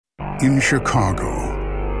In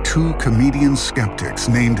Chicago, two comedian skeptics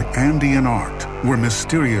named Andy and Art were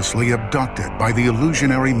mysteriously abducted by the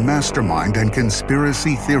illusionary mastermind and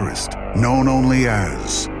conspiracy theorist known only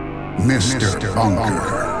as Mr.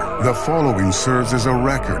 Bunker. The following serves as a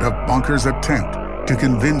record of Bunker's attempt to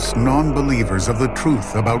convince non-believers of the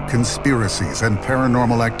truth about conspiracies and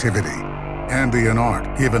paranormal activity. Andy and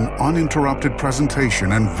Art give an uninterrupted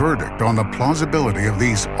presentation and verdict on the plausibility of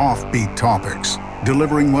these offbeat topics,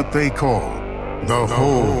 delivering what they call the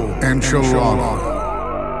whole enchilada.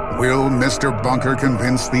 Will Mr. Bunker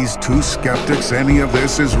convince these two skeptics any of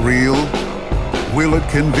this is real? Will it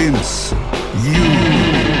convince you?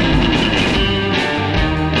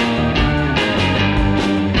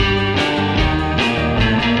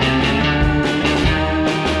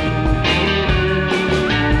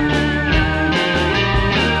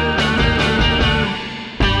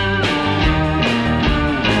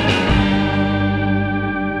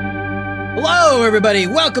 Hello, everybody.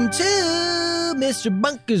 Welcome to Mr.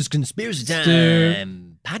 Bunker's Conspiracy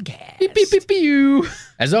Time podcast. Beep, beep, beep, beep.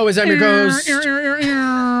 As always, I'm your co-host.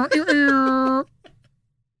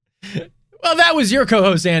 Well, that was your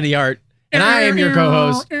co-host, Andy Art. And I am your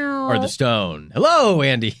co-host, Arthur Stone. Hello,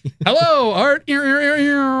 Andy. Hello, Art. You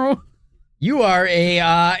are a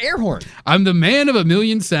air horn. I'm the man of a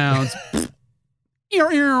million sounds.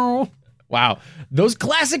 Wow. Those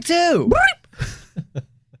classic, too.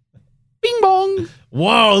 Bing bong.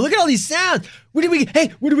 Whoa, look at all these sounds. Where did we get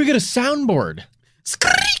a soundboard?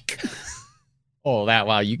 Skreek. Oh,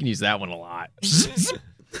 wow, you can use that one a lot.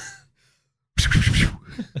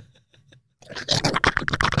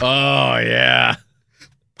 Oh, yeah.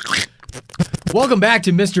 Welcome back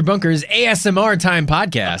to Mr. Bunker's ASMR Time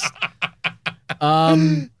podcast.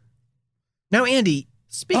 Now, Andy,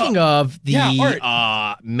 speaking of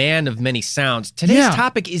the man of many sounds, today's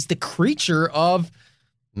topic is the creature of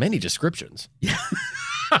many descriptions.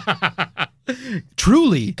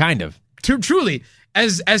 Truly. Kind of. Truly.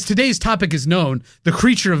 As today's topic is known, the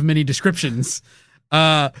creature of many descriptions.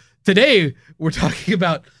 Today, we're talking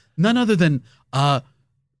about none other than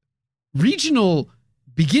regional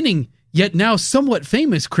beginning, yet now somewhat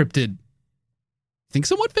famous cryptid. Think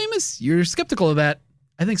somewhat famous? You're skeptical of that.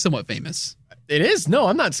 I think somewhat famous. It is. No,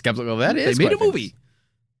 I'm not skeptical of that. It is. They made a movie.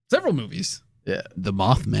 Several movies. Yeah. The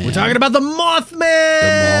Mothman. We're talking about the Mothman.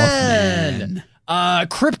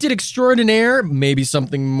 Cryptid extraordinaire, maybe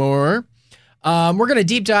something more. We're going to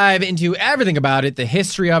deep dive into everything about it, the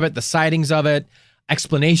history of it, the sightings of it,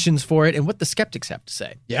 explanations for it, and what the skeptics have to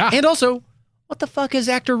say. Yeah. And also, what the fuck has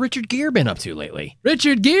actor Richard Gere been up to lately?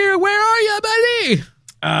 Richard Gere, where are you, buddy?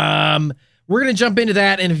 We're going to jump into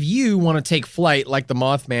that, and if you want to take flight like the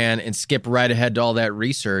Mothman and skip right ahead to all that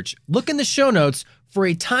research, look in the show notes for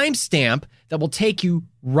a timestamp that will take you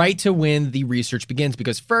right to when the research begins.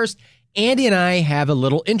 Because first, Andy and I have a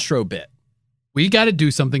little intro bit. We got to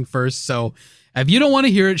do something first. So if you don't want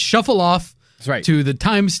to hear it, shuffle off to the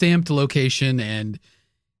time-stamped location and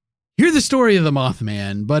hear the story of the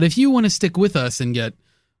Mothman. But if you want to stick with us and get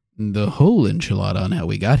the whole enchilada on how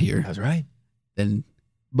we got here, that's right, then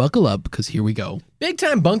buckle up, because here we go.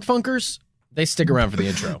 Big-time bunk funkers, they stick around for the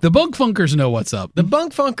intro. The bunk funkers know what's up. The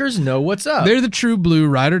bunk funkers know what's up. They're the true blue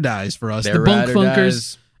ride or dies for us. They're the bunk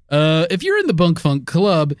funkers. If you're in the bunk funk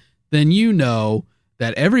club, then you know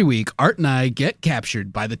that every week Art and I get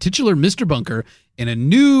captured by the titular Mr. Bunker in a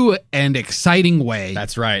new and exciting way.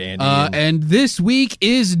 That's right, Andy. And this week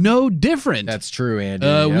is no different. That's true,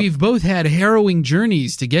 Andy. We've both had harrowing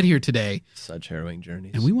journeys to get here today. Such harrowing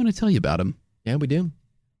journeys. And we want to tell you about them. Yeah, we do.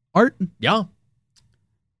 Art? Yeah.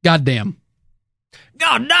 Goddamn.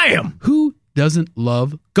 Goddamn. Who doesn't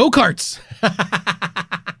love go-karts?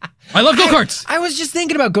 I love go-karts. I was just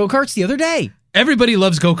thinking about go-karts the other day. Everybody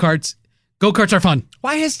loves go-karts. Go-karts are fun.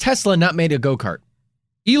 Why has Tesla not made a go-kart?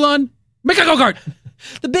 Elon, make a go-kart.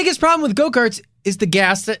 The biggest problem with go-karts is the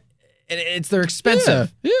gas. They're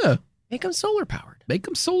expensive. Yeah. Make them solar-powered. Make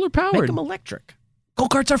them solar-powered. Make them electric.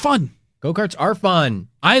 Go-karts are fun. Go-karts are fun.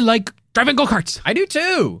 I like driving go-karts. I do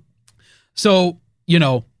too. So,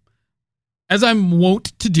 as I'm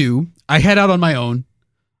wont to do, I head out on my own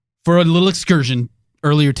for a little excursion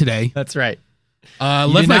earlier today. That's right.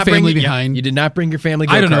 Left my family behind. You did not bring your family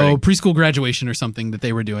go-karting. I don't know, preschool graduation or something that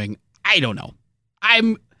they were doing. I don't know.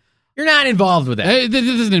 You're not involved with that.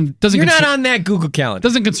 It doesn't You're not on that Google Calendar.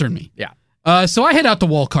 Doesn't concern me. Yeah. So I head out to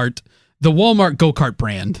Walmart, the Walmart go-kart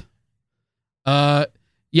brand.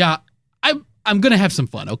 Yeah, I'm going to have some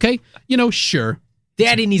fun, okay? Sure.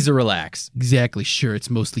 Daddy needs to relax. Exactly, sure. It's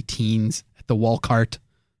mostly teens at the Walmart,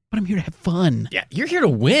 but I'm here to have fun. Yeah, you're here to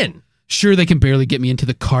win. Sure, they can barely get me into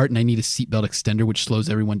the cart, and I need a seatbelt extender, which slows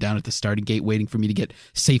everyone down at the starting gate waiting for me to get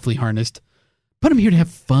safely harnessed. But I'm here to have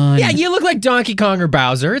fun. Yeah, you look like Donkey Kong or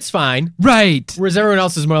Bowser. It's fine. Right. Whereas everyone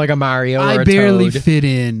else is more like a Mario or I a barely Toad. fit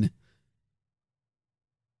in.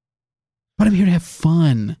 But I'm here to have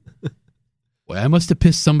fun. Well, I must have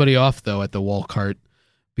pissed somebody off, though, at the wall cart,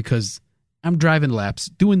 because I'm driving laps,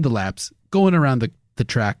 doing the laps, going around the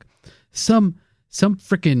track. Some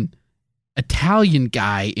freaking Italian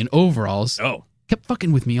guy in overalls kept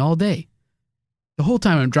fucking with me all day. The whole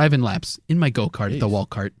time I'm driving laps in my go-kart, the wall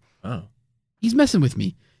cart. Oh. He's messing with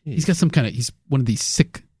me. Jeez. He's got he's one of these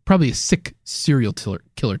probably a sick serial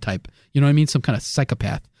killer type. You know what I mean? Some kind of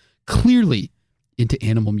psychopath. Clearly into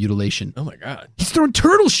animal mutilation. Oh my God. He's throwing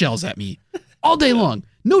turtle shells at me all day long.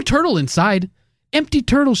 No turtle inside. Empty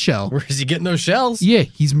turtle shell. Where is he getting those shells? Yeah,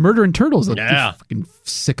 he's murdering turtles. Yeah. Fucking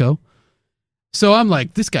sicko. So I'm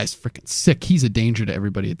like, this guy's freaking sick. He's a danger to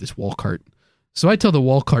everybody at this wall cart. So I tell the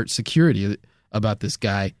wall cart security about this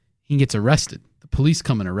guy. He gets arrested. The police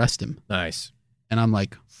come and arrest him. Nice. And I'm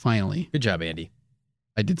like, finally. Good job, Andy.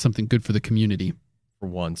 I did something good for the community. For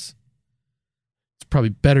once. It's probably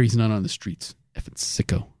better he's not on the streets. Effing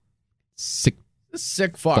sicko. Sick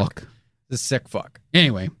fuck. The sick fuck.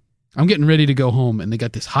 Anyway, I'm getting ready to go home, and they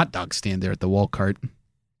got this hot dog stand there at the wall cart.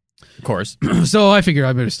 Of course. So I figure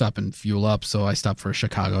I better stop and fuel up. So I stop for a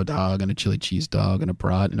Chicago dog and a chili cheese dog and a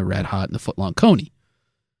brat and a red hot and a footlong coney.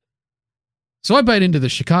 So I bite into the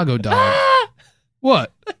Chicago dog.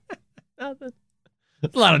 What? Nothing.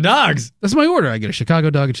 That's a lot of dogs. That's my order. I get a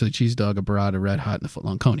Chicago dog, a chili cheese dog, a brat, a red hot, and a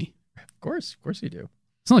footlong coney. Of course you do.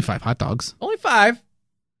 It's only 5 hot dogs. Only 5.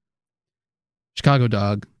 Chicago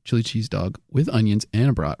dog, chili cheese dog with onions and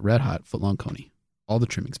a brat, red hot, footlong coney. All the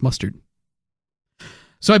trimmings, mustard.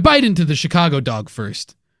 So I bite into the Chicago dog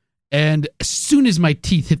first. And as soon as my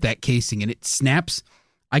teeth hit that casing and it snaps,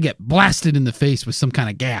 I get blasted in the face with some kind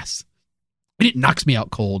of gas. And it knocks me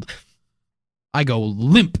out cold. I go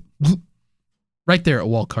limp. Right there at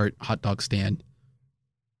wall cart, hot dog stand.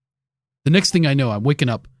 The next thing I know, I'm waking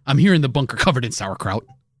up. I'm here in the bunker covered in sauerkraut.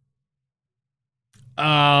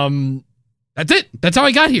 That's it. That's how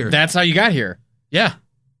I got here. That's how you got here. Yeah.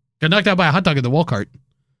 Got knocked out by a hot dog at the wall cart.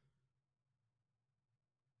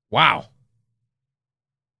 Wow.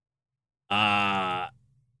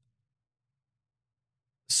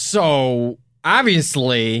 So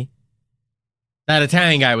obviously that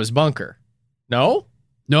Italian guy was Bunker. No?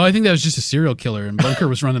 No, I think that was just a serial killer, and Bunker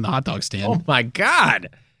was running the hot dog stand. Oh my God.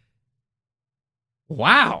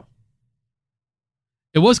 Wow.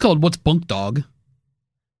 It was called What's Bunk Dog?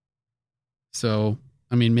 So,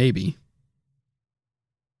 I mean, maybe.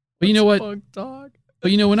 But you know what? Bunk dog?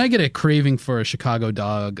 But you know, when I get a craving for a Chicago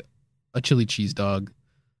dog, a chili cheese dog,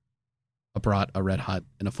 a brat, a red hot,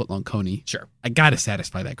 and a footlong coney, sure, I gotta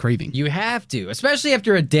satisfy that craving. You have to, especially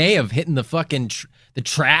after a day of hitting the fucking the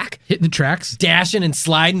track, hitting the tracks, dashing and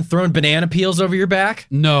sliding, throwing banana peels over your back.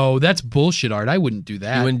 No, that's bullshit, Art. I wouldn't do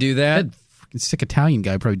that. You wouldn't do that? That freaking sick Italian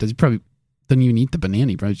guy probably does. He probably doesn't even eat the banana.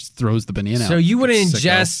 He probably just throws the banana out. So you wouldn't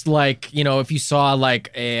ingest, like, you know, if you saw like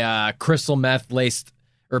a crystal meth laced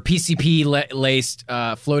or PCP laced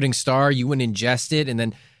floating star, you wouldn't ingest it and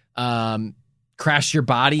then crash your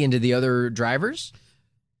body into the other drivers?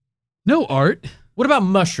 No, Art. What about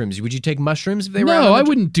mushrooms? Would you take mushrooms if they were out? No, I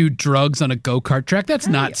wouldn't do drugs on a go-kart track. That's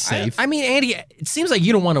not safe. I mean, Andy, it seems like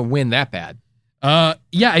you don't want to win that bad.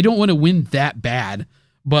 Yeah, I don't want to win that bad,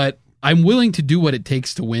 but I'm willing to do what it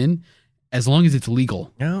takes to win as long as it's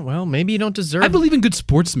legal. Yeah, well, maybe you don't deserve... I believe in good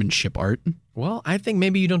sportsmanship, Art. Well, I think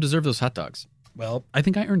maybe you don't deserve those hot dogs. Well, I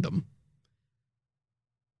think I earned them.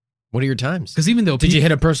 What are your times? Because even though... Did you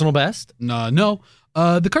hit a personal best? No.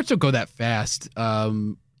 The carts don't go that fast.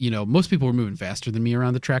 You know, most people were moving faster than me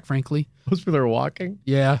around the track, frankly. Most people are walking?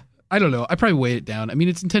 Yeah. I don't know. I probably weighed it down. I mean,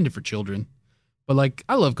 it's intended for children. But, like,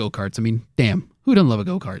 I love go-karts. I mean, damn. Who doesn't love a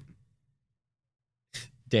go-kart?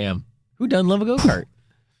 Damn. Who doesn't love a go-kart?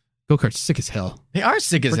 Go-karts sick as hell. They are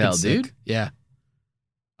sick as hell, sick. dude. Yeah.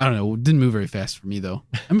 I don't know. It didn't move very fast for me, though.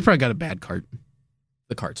 I mean, probably got a bad cart.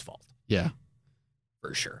 The cart's fault. Yeah.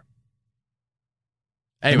 For sure.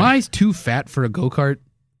 Anyway. Am I too fat for a go-kart?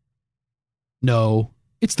 No.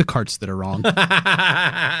 It's the carts that are wrong.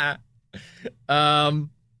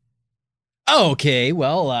 Okay,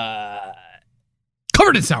 well,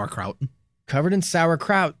 covered in sauerkraut. Covered in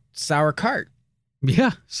sauerkraut. Sour cart.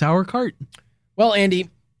 Yeah, sour cart. Well,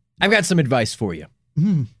 Andy, I've got some advice for you.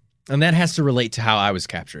 Mm. And that has to relate to how I was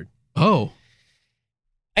captured. Oh.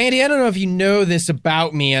 Andy, I don't know if you know this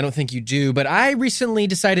about me. I don't think you do, but I recently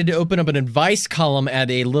decided to open up an advice column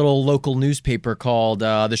at a little local newspaper called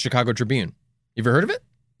the Chicago Tribune. You ever heard of it?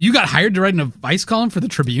 You got hired to write an advice column for the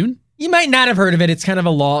Tribune? You might not have heard of it. It's kind of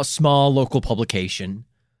a small local publication.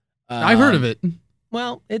 I've heard of it.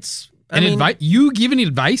 Well, it's... You give any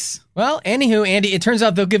advice? Well, anywho, Andy, it turns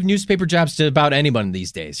out they'll give newspaper jobs to about anyone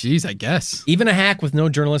these days. Jeez, I guess. Even a hack with no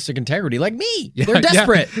journalistic integrity like me. Yeah, they're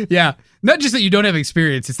desperate. Yeah. Not just that you don't have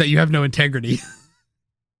experience, it's that you have no integrity.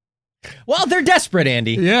 Well, they're desperate,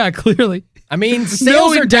 Andy. Yeah, clearly. I mean,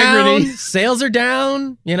 sales are down. Sales are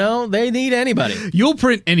down. You know, they need anybody. You'll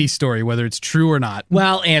print any story, whether it's true or not.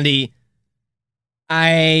 Well, Andy,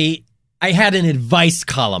 I had an advice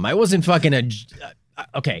column. I wasn't fucking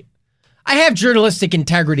okay. I have journalistic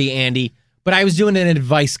integrity, Andy, but I was doing an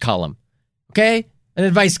advice column. Okay? An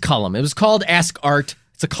advice column. It was called Ask Art.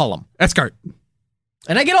 It's a column. Ask Art.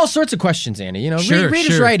 And I get all sorts of questions, Andy. You know,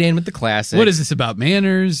 readers write in with the classics. What is this about,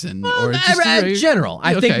 manners? Or just general.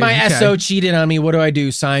 I think my SO cheated on me. What do I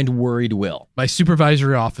do? Signed, Worried Will. My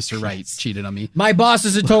supervisory officer, cheated on me. My boss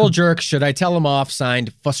is a total jerk. Should I tell him off?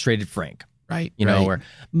 Signed, Frustrated Frank. Right. You know, or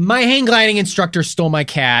my hang gliding instructor stole my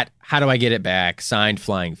cat. How do I get it back? Signed,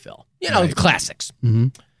 Flying Phil. You know, the classics. Mm-hmm.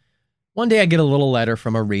 One day I get a little letter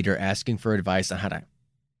from a reader asking for advice on how to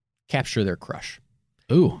capture their crush.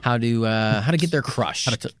 Ooh. How to get their crush.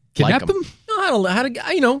 How to kidnap them? No, how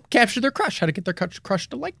to capture their crush. How to get their crush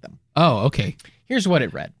to like them. Oh, okay. Here's what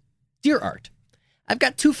it read. Dear Art, I've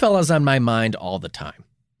got two fellas on my mind all the time.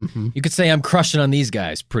 Mm-hmm. You could say I'm crushing on these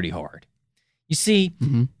guys pretty hard. You see,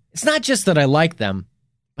 It's not just that I like them,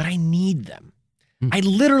 but I need them. I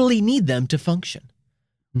literally need them to function.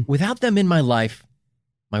 Without them in my life,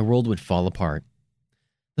 my world would fall apart.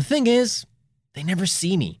 The thing is, they never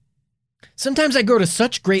see me. Sometimes I go to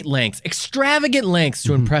such great lengths, extravagant lengths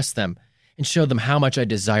to impress them and show them how much I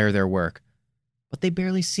desire their work. But they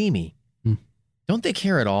barely see me. Don't they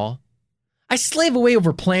care at all? I slave away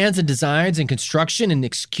over plans and designs and construction and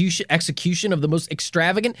execution of the most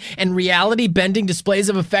extravagant and reality-bending displays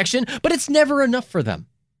of affection, but it's never enough for them.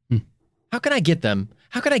 How can I get them?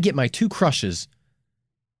 How can I get my two crushes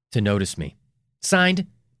to notice me? Signed,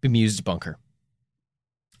 Bemused Bunker.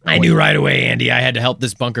 I knew right away, Andy, I had to help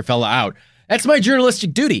this bunker fella out. That's my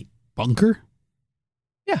journalistic duty. Bunker?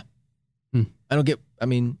 Yeah.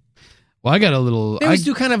 Well, I got a little... They always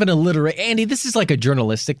do kind of an alliterate... Andy, this is like a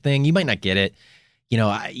journalistic thing. You might not get it. You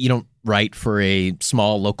know, you don't write for a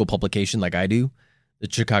small local publication like I do,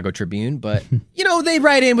 the Chicago Tribune, but, you know, they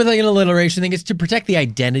write in with like an alliteration thing. It's to protect the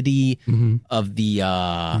identity of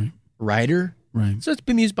the writer. Right. So it's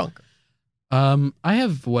Bemused Bunker. I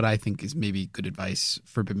have what I think is maybe good advice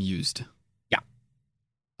for Bemused. Yeah.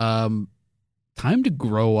 Time to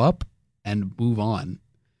grow up and move on.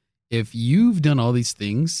 If you've done all these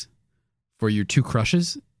things for your two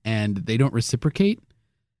crushes and they don't reciprocate,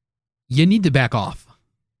 you need to back off.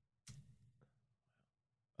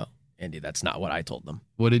 Oh, Andy, that's not what I told them.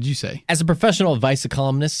 What did you say? As a professional advice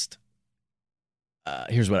columnist,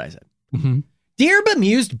 here's what I said. Mm-hmm. Dear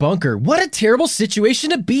Bemused Bunker, what a terrible situation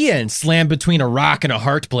to be in, slammed between a rock and a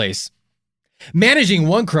hard place. Managing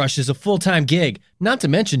one crush is a full-time gig, not to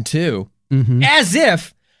mention two. As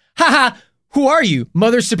if, haha, who are you,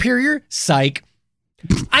 Mother Superior? Psych.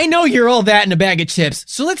 I know you're all that in a bag of chips,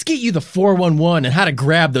 so let's get you the 411 and how to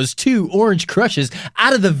grab those two orange crushes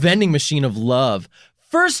out of the vending machine of love.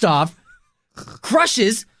 First off,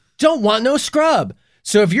 crushes don't want no scrub.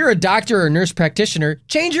 So if you're a doctor or nurse practitioner,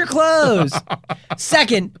 change your clothes.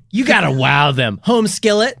 Second, you gotta wow them. Home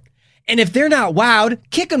skillet. And if they're not wowed,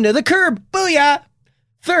 kick them to the curb. Booyah.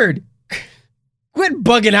 Third, quit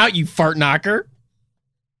bugging out, you fart knocker.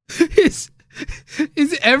 Is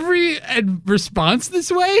every response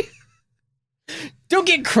this way? Don't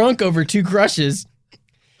get crunk over two crushes.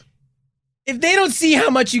 If they don't see how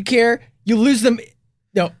much you care, you'll lose them.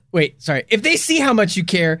 No, wait, sorry. If they see how much you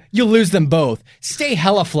care, you'll lose them both. Stay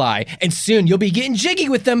hella fly, and soon you'll be getting jiggy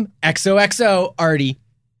with them. XOXO, Artie.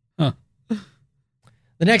 Huh.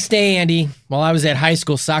 The next day, Andy, while I was at high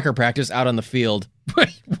school soccer practice out on the field.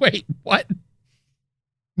 Wait, what?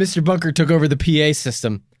 Mr. Bunker took over the PA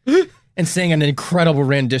system and sang an incredible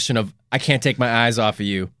rendition of I Can't Take My Eyes Off of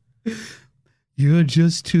You. You're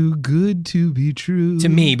just too good to be true. To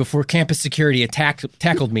me, before campus security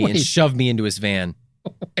tackled me and shoved me into his van.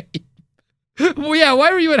 Wait. Well, yeah,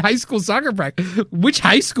 why were you at high school soccer practice? Which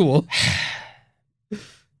high school?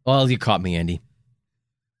 Well, you caught me, Andy.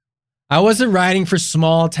 I wasn't writing for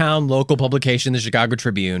small town local publication, the Chicago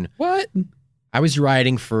Tribune. What? I was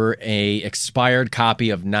writing for a expired copy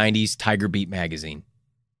of 90s Tiger Beat magazine.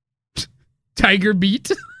 Tiger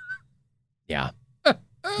Beat? Yeah.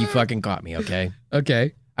 You fucking caught me, okay?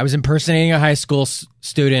 Okay. I was impersonating a high school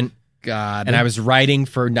student. God. And I was writing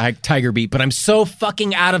for Tiger Beat, but I'm so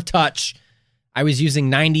fucking out of touch. I was using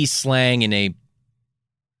 90s slang in a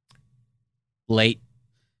late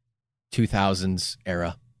 2000s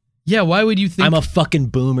era. Yeah, why would you think... I'm a fucking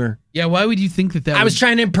boomer. Yeah, why would you think that I was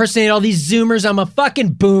trying to impersonate all these Zoomers. I'm a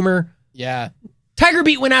fucking boomer. Yeah. Tiger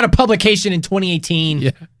Beat went out of publication in 2018.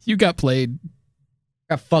 Yeah, you got played.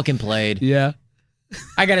 Got fucking played. Yeah.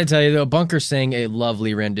 I gotta tell you, though, Bunker sang a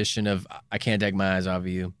lovely rendition of I Can't Take My Eyes Off of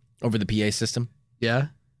You over the PA system. Yeah.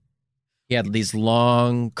 He had these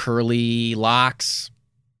long, curly locks.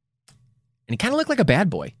 And he kind of looked like a bad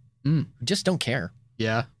boy. Just don't care.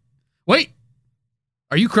 Yeah. Wait.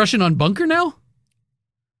 Are you crushing on Bunker now?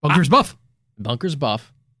 Bunker's buff. Bunker's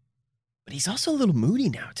buff. But he's also a little moody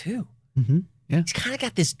now, too. Mm-hmm. Yeah. He's kind of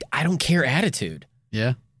got this I don't care attitude.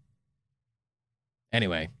 Yeah.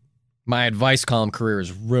 Anyway, my advice column career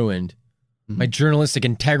is ruined. Mm-hmm. My journalistic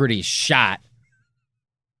integrity is shot.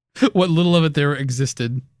 What little of it there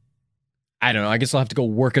existed. I don't know. I guess I'll have to go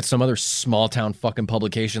work at some other small town fucking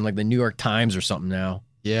publication like the New York Times or something now.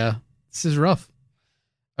 Yeah. This is rough.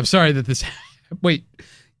 I'm sorry that this... Wait,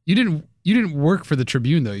 you didn't work for the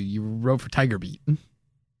Tribune, though. You wrote for Tiger Beat.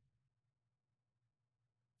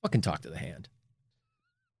 Fucking talk to the hand.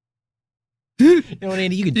 You know what,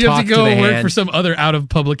 Andy? You can talk to the hand. You have to go work for some other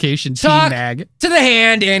out-of-publication team mag. To the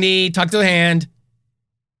hand, Andy. Talk to the hand.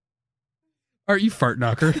 Aren't you fart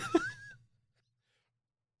knocker?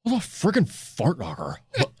 What a freaking fart knocker.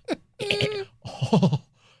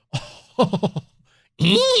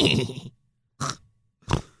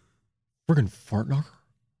 Friggin' fart knocker.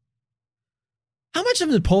 How much of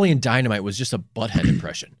Napoleon Dynamite was just a butthead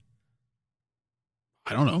impression?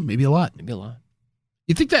 I don't know. Maybe a lot. Maybe a lot.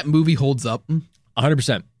 You think that movie holds up?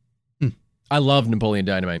 100%. I love Napoleon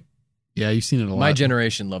Dynamite. Yeah, you've seen it a lot. My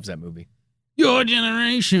generation loves that movie. Your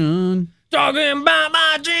generation. Talking about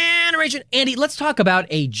my generation. Andy, let's talk about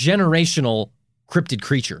a generational cryptid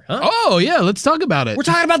creature, huh? Oh, yeah. Let's talk about it. We're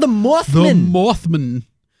talking about the Mothman. The Mothman.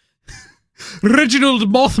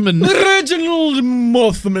 Reginald Mothman. Reginald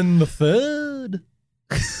Mothman III.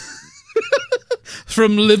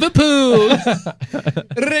 From Liverpool.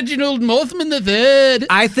 Reginald Mothman III.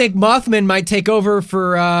 I think Mothman might take over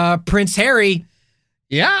for Prince Harry.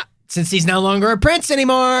 Yeah. Since he's no longer a prince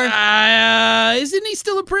anymore. Isn't he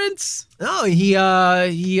still a prince? No, he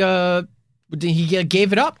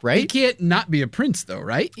gave it up, right? He can't not be a prince, though,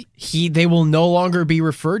 right? They will no longer be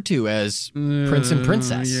referred to as prince and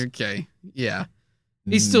princess. Okay, yeah.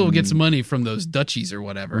 He still gets money from those duchies or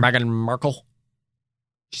whatever. Meghan Markle.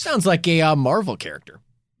 She sounds like a Marvel character.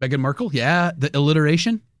 Meghan Markle, yeah. The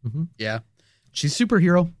alliteration, yeah. She's a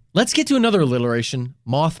superhero. Let's get to another alliteration.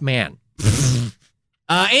 Mothman.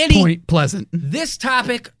 Andy. Point Pleasant. This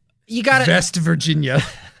topic, you got to... West Virginia.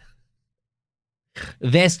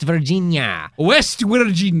 West Virginia. West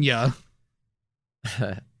Virginia.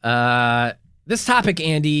 This topic,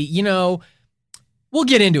 Andy, we'll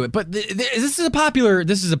get into it, but this is a popular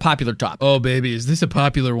topic. Oh, baby, is this a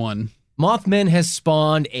popular one? Mothman has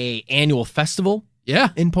spawned a annual festival. Yeah.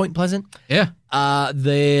 In Point Pleasant. Yeah.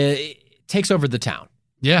 Takes over the town.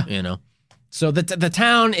 Yeah. So the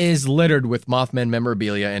town is littered with Mothman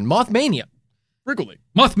memorabilia and Mothmania. Frequently.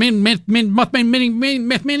 Mothmania.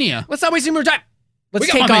 Let's not waste any more time. Let's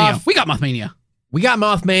take Mothmania. off. We got Mothmania. We got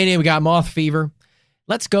Mothmania. We got Moth Fever.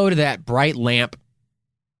 Let's go to that bright lamp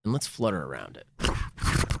and let's flutter around it.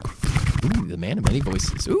 Ooh, the man of many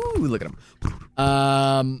voices. Ooh, look at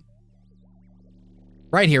him.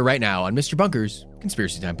 Right here, right now on Mr. Bunker's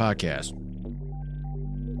Conspiracy Time Podcast.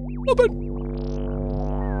 Open.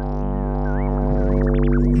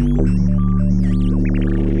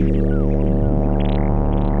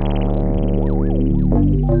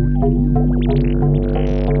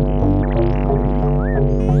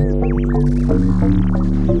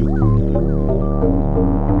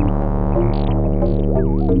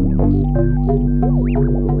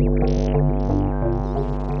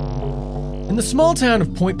 In the small town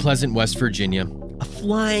of Point Pleasant, West Virginia, a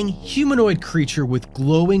flying humanoid creature with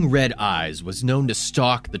glowing red eyes was known to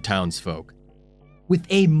stalk the townsfolk. With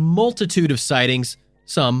a multitude of sightings,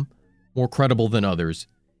 some more credible than others,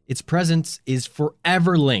 its presence is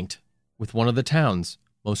forever linked with one of the town's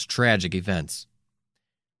most tragic events.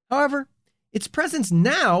 However, its presence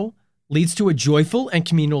now leads to a joyful and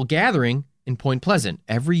communal gathering in Point Pleasant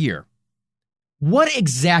every year. What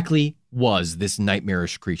exactly was this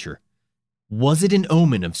nightmarish creature? Was it an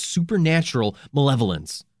omen of supernatural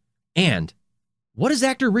malevolence? And what has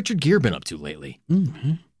actor Richard Gere been up to lately?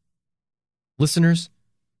 Mm-hmm. Listeners,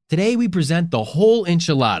 today we present the whole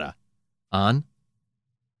enchilada on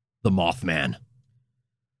the Mothman.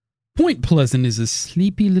 Point Pleasant is a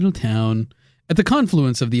sleepy little town at the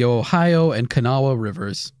confluence of the Ohio and Kanawha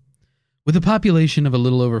rivers. With a population of a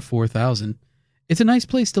little over 4,000, it's a nice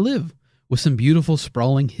place to live, with some beautiful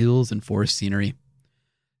sprawling hills and forest scenery.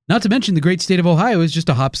 Not to mention the great state of Ohio is just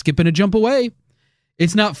a hop, skip, and a jump away.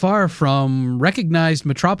 It's not far from recognized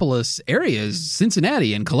metropolis areas,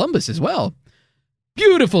 Cincinnati and Columbus as well.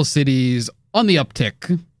 Beautiful cities on the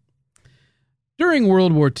uptick. During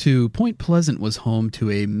World War II, Point Pleasant was home to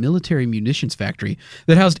a military munitions factory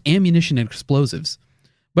that housed ammunition and explosives.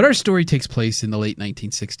 But our story takes place in the late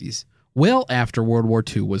 1960s, well after World War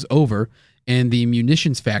II was over and the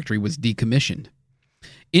munitions factory was decommissioned.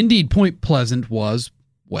 Indeed, Point Pleasant was,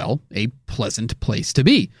 well, a pleasant place to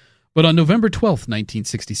be. But on November 12th,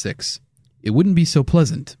 1966, it wouldn't be so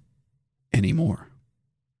pleasant anymore.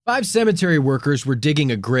 5 cemetery workers were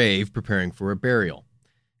digging a grave, preparing for a burial.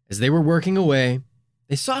 As they were working away,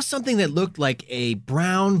 they saw something that looked like a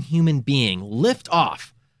brown human being lift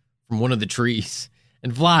off from one of the trees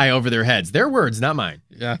and fly over their heads. Their words, not mine.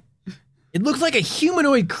 Yeah. It looked like a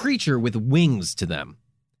humanoid creature with wings to them.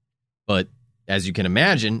 But as you can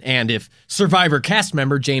imagine, and if Survivor cast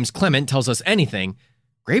member James Clement tells us anything,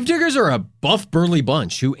 gravediggers are a buff, burly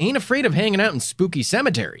bunch who ain't afraid of hanging out in spooky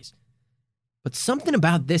cemeteries. But something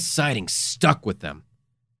about this sighting stuck with them.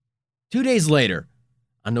 2 days later,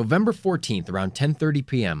 on November 14th, around 10:30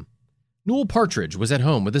 p.m., Newell Partridge was at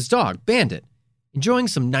home with his dog, Bandit, enjoying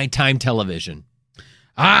some nighttime television.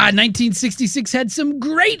 1966 had some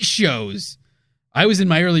great shows. I was in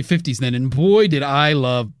my early 50s then, and boy, did I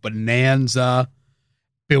love Bonanza,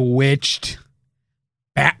 Bewitched,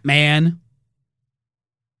 Batman.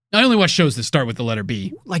 I only watch shows that start with the letter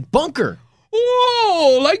B. Like Bunker.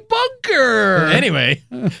 Oh, like Bunker. Anyway,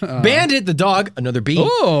 Bandit, the dog, another B.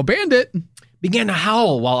 Oh, Bandit. Began to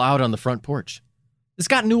howl while out on the front porch. This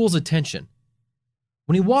got Newell's attention.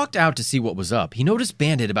 When he walked out to see what was up, he noticed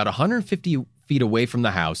Bandit about 150 feet away from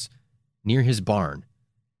the house, near his barn.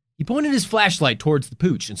 He pointed his flashlight towards the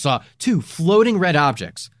pooch and saw 2 floating red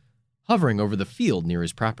objects hovering over the field near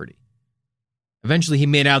his property. Eventually, he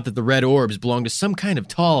made out that the red orbs belonged to some kind of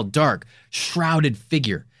tall, dark, shrouded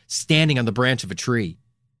figure standing on the branch of a tree.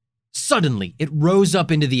 Suddenly, it rose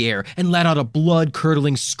up into the air and let out a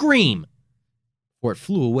blood-curdling scream, before it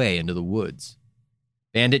flew away into the woods.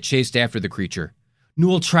 Bandit chased after the creature.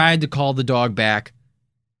 Newell tried to call the dog back,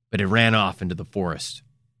 but it ran off into the forest.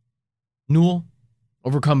 Newell,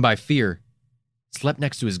 overcome by fear, slept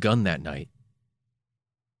next to his gun that night.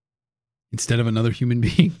 Instead of another human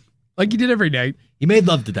being, like he did every night. He made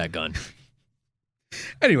love to that gun.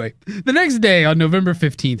 Anyway, the next day on November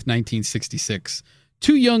 15th, 1966,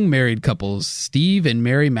 2 young married couples, Steve and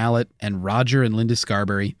Mary Mallett and Roger and Linda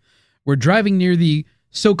Scarberry, were driving near the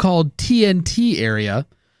so-called TNT area,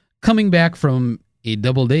 coming back from a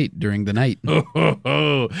double date during the night.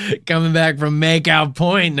 Coming back from Makeout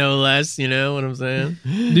Point, no less, you know what I'm saying?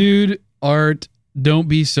 Dude, Art, don't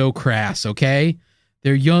be so crass, okay?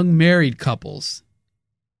 They're young married couples.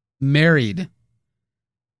 Married.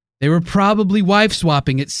 They were probably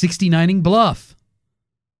wife-swapping at 69ing Bluff.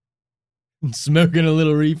 Smoking a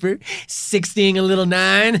little reefer, 60ing a little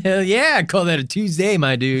 9. Hell yeah, I call that a Tuesday,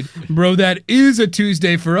 my dude. Bro, that is a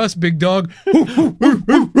Tuesday for us, big dog.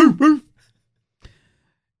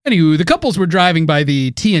 Anywho, the couples were driving by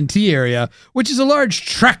the TNT area, which is a large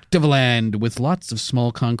tract of land with lots of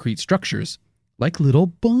small concrete structures, like little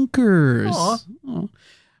bunkers,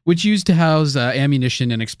 which used to house ammunition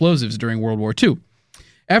and explosives during World War II.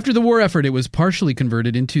 After the war effort, it was partially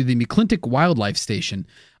converted into the McClintock Wildlife Station,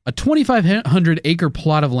 a 2,500-acre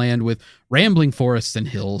plot of land with rambling forests and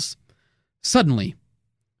hills. Suddenly,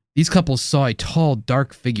 these couples saw a tall,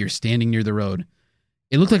 dark figure standing near the road.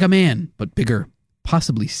 It looked like a man, but bigger,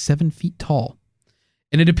 possibly 7 feet tall,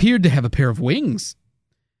 and it appeared to have a pair of wings.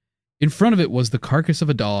 In front of it was the carcass of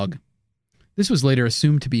a dog. This was later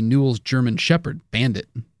assumed to be Newell's German Shepherd, Bandit.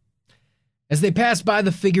 As they passed by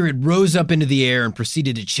the figure, it rose up into the air and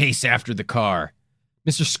proceeded to chase after the car.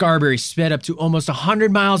 Mr. Scarberry sped up to almost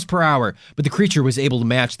 100 miles per hour, but the creature was able to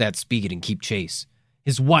match that speed and keep chase.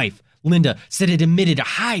 His wife, Linda, said it emitted a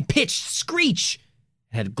high-pitched screech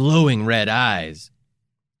and had glowing red eyes.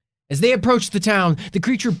 As they approached the town, the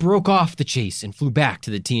creature broke off the chase and flew back to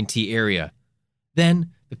the TNT area.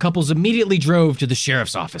 Then, the couples immediately drove to the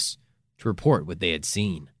sheriff's office to report what they had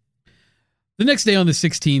seen. The next day on the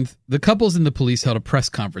 16th, the couples and the police held a press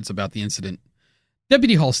conference about the incident.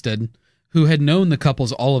 Deputy Halstead, who had known the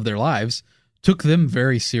couples all of their lives, took them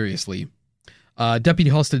very seriously.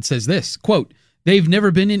 Deputy Halstead says this, quote, "They've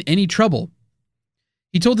never been in any trouble."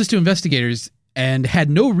 He told this to investigators and had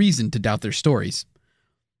no reason to doubt their stories.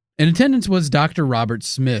 In attendance was Dr. Robert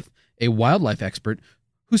Smith, a wildlife expert,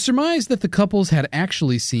 who surmised that the couples had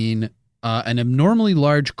actually seen an abnormally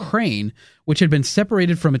large crane which had been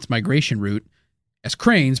separated from its migration route as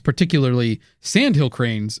cranes, particularly sandhill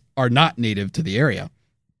cranes, are not native to the area.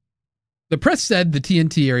 The press said the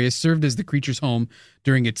TNT area served as the creature's home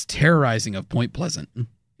during its terrorizing of Point Pleasant.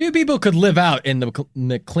 Few people could live out in the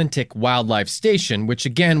McClintock Wildlife Station, which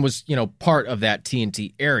again was, part of that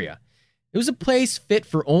TNT area. It was a place fit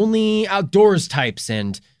for only outdoors types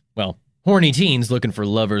and, well, horny teens looking for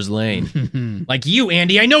Lover's Lane. Like you,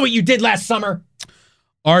 Andy. I know what you did last summer.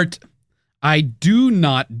 Art, I do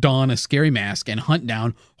not don a scary mask and hunt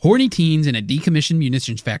down horny teens in a decommissioned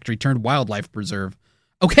munitions factory turned wildlife preserve.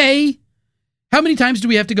 Okay? How many times do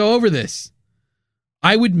we have to go over this?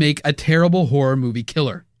 I would make a terrible horror movie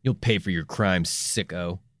killer. You'll pay for your crimes,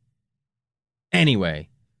 sicko. Anyway,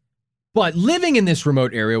 but living in this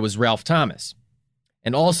remote area was Ralph Thomas.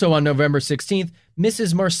 And also on November 16th,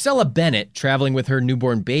 Mrs. Marcella Bennett, traveling with her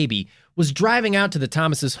newborn baby, was driving out to the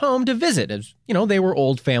Thomases' home to visit, as, they were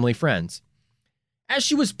old family friends. As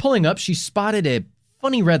she was pulling up, she spotted a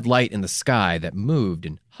funny red light in the sky that moved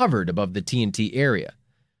and hovered above the TNT area.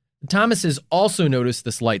 The Thomases also noticed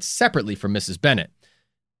this light separately from Mrs. Bennett.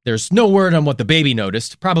 There's no word on what the baby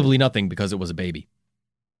noticed, probably nothing because it was a baby.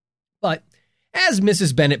 But as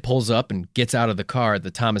Mrs. Bennett pulls up and gets out of the car at the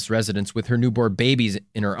Thomas residence with her newborn babies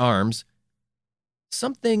in her arms,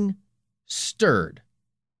 something stirred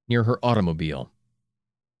near her automobile.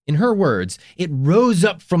 In her words, it rose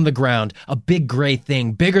up from the ground, a big gray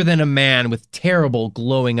thing, bigger than a man with terrible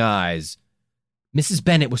glowing eyes. Mrs.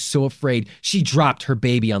 Bennett was so afraid, she dropped her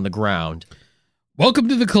baby on the ground. Welcome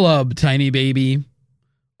to the club, tiny baby.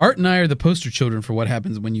 Art and I are the poster children for what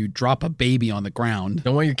happens when you drop a baby on the ground.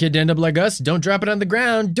 Don't want your kid to end up like us? Don't drop it on the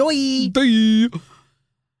ground. Doy!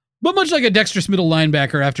 But much like a dexterous middle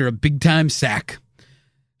linebacker after a big-time sack,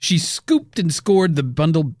 she scooped and scored the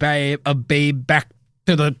bundled babe back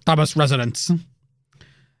to the Thomas residence,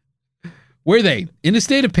 where they, in a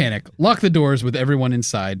state of panic, locked the doors with everyone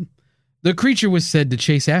inside. The creature was said to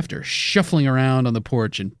chase after, shuffling around on the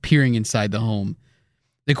porch and peering inside the home.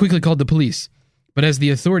 They quickly called the police, but as the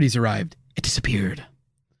authorities arrived, it disappeared.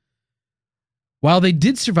 While they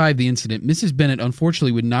did survive the incident, Mrs. Bennett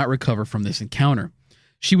unfortunately would not recover from this encounter.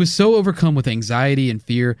 She was so overcome with anxiety and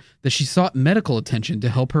fear that she sought medical attention to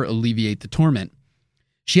help her alleviate the torment.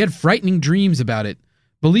 She had frightening dreams about it,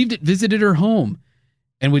 believed it visited her home,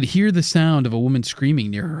 and would hear the sound of a woman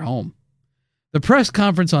screaming near her home. The press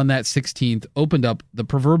conference on that 16th opened up the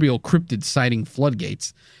proverbial cryptid sighting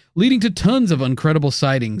floodgates, leading to tons of incredible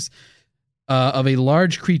sightings of a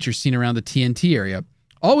large creature seen around the TNT area,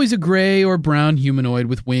 always a gray or brown humanoid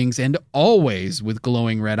with wings and always with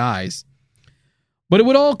glowing red eyes. But it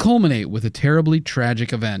would all culminate with a terribly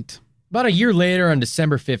tragic event. About a year later, on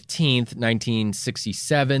December 15th,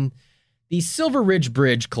 1967, the Silver Ridge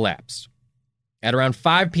Bridge collapsed. At around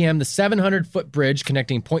 5 p.m., the 700-foot bridge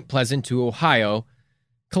connecting Point Pleasant to Ohio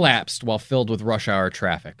collapsed while filled with rush hour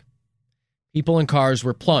traffic. People and cars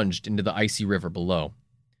were plunged into the icy river below.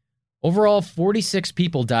 Overall, 46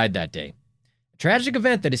 people died that day. A tragic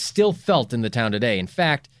event that is still felt in the town today. In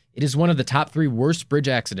fact, it is one of the top 3 worst bridge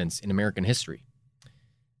accidents in American history.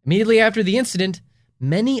 Immediately after the incident,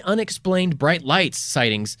 many unexplained bright lights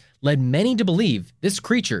sightings led many to believe this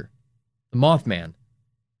creature, the Mothman,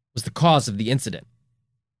 was the cause of the incident.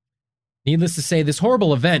 Needless to say, this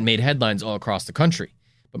horrible event made headlines all across the country,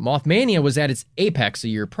 but Mothmania was at its apex a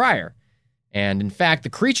year prior. And in fact, the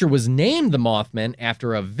creature was named the Mothman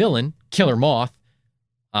after a villain, Killer Moth,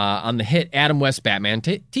 on the hit Adam West Batman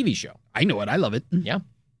TV show. I know it. I love it. Yeah.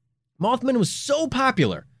 Mothman was so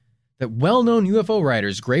popular that well-known UFO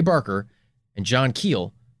writers Gray Barker and John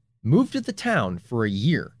Keel moved to the town for a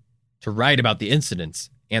year to write about the incidents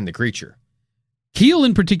and the creature. Keel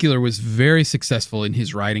in particular was very successful in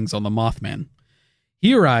his writings on the Mothman.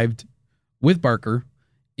 He arrived with Barker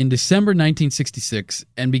in December 1966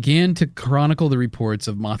 and began to chronicle the reports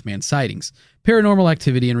of Mothman sightings, paranormal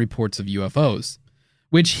activity, and reports of UFOs,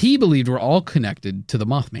 which he believed were all connected to the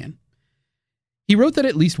Mothman. He wrote that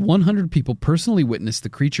at least 100 people personally witnessed the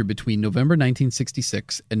creature between November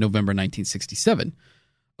 1966 and November 1967.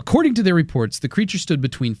 According to their reports, the creature stood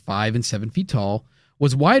between 5 and 7 feet tall,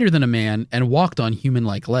 was wider than a man, and walked on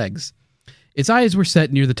human-like legs. Its eyes were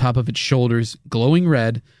set near the top of its shoulders, glowing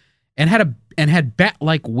red, and had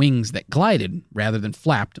bat-like wings that glided rather than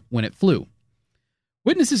flapped when it flew.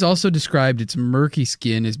 Witnesses also described its murky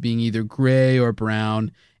skin as being either gray or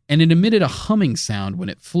brown, and it emitted a humming sound when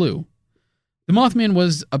it flew. The Mothman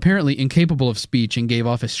was apparently incapable of speech and gave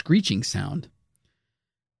off a screeching sound.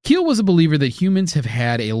 Keel was a believer that humans have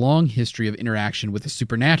had a long history of interaction with the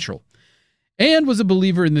supernatural, and was a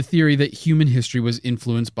believer in the theory that human history was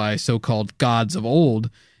influenced by so-called gods of old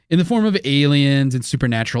in the form of aliens and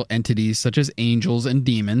supernatural entities such as angels and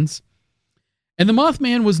demons. And the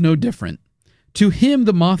Mothman was no different. To him,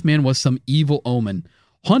 the Mothman was some evil omen,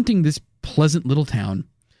 haunting this pleasant little town,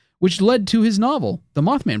 which led to his novel, The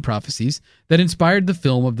Mothman Prophecies, that inspired the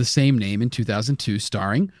film of the same name in 2002,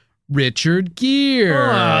 starring Richard Gere.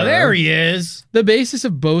 Oh, there he is. The basis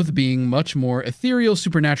of both being much more ethereal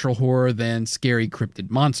supernatural horror than scary cryptid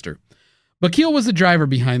monster. But Keel was the driver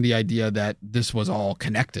behind the idea that this was all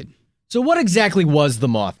connected. So what exactly was the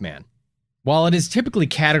Mothman? While it is typically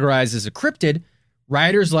categorized as a cryptid,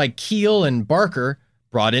 writers like Keel and Barker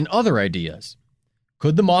brought in other ideas.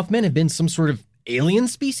 Could the Mothman have been some sort of alien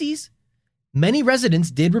species? Many residents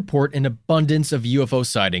did report an abundance of UFO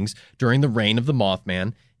sightings during the reign of the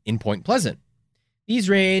Mothman in Point Pleasant. These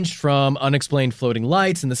ranged from unexplained floating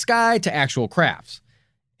lights in the sky to actual crafts,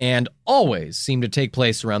 and always seemed to take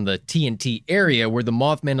place around the TNT area where the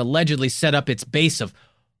Mothman allegedly set up its base of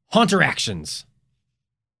Haunteractions.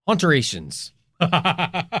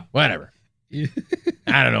 Whatever.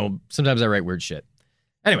 I don't know. Sometimes I write weird shit.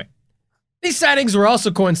 Anyway, these sightings were also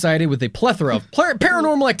coincided with a plethora of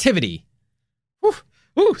paranormal activity.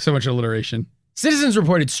 Ooh, so much alliteration. Citizens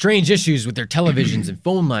reported strange issues with their televisions and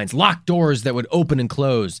phone lines, locked doors that would open and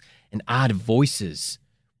close, and odd voices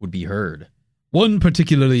would be heard. One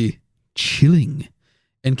particularly chilling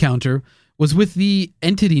encounter was with the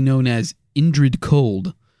entity known as Indrid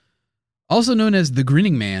Cold, also known as the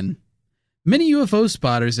Grinning Man. Many UFO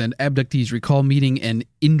spotters and abductees recall meeting an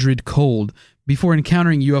Indrid Cold before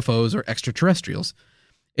encountering UFOs or extraterrestrials.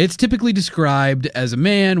 It's typically described as a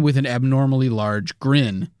man with an abnormally large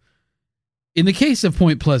grin. In the case of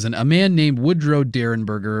Point Pleasant, a man named Woodrow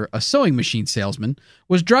Derenberger, a sewing machine salesman,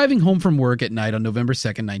 was driving home from work at night on November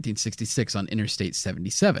 2nd, 1966 on Interstate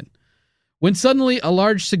 77, when suddenly a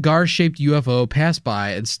large cigar-shaped UFO passed by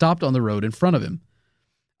and stopped on the road in front of him.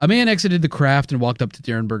 A man exited the craft and walked up to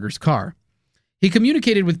Derenberger's car. He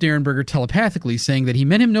communicated with Derenberger telepathically, saying that he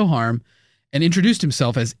meant him no harm, and introduced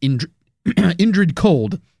himself as Indrid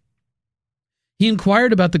Cold. He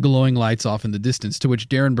inquired about the glowing lights off in the distance, to which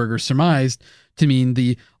Derenberger surmised to mean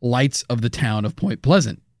the lights of the town of Point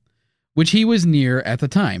Pleasant, which he was near at the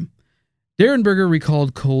time. Derenberger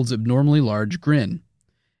recalled Cold's abnormally large grin.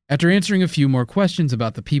 After answering a few more questions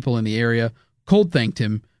about the people in the area, Cold thanked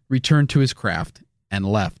him, returned to his craft, and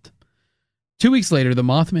left. 2 weeks later, the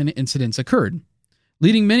Mothman incidents occurred,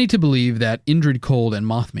 leading many to believe that Indrid Cold and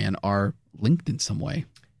Mothman are linked in some way.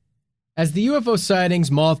 As the UFO sightings,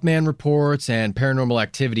 Mothman reports, and paranormal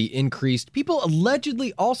activity increased, people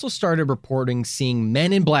allegedly also started reporting seeing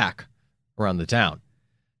men in black around the town.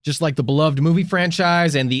 Just like the beloved movie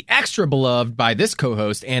franchise and the extra beloved by this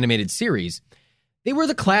co-host animated series, they were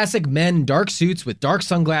the classic men in dark suits with dark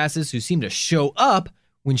sunglasses who seem to show up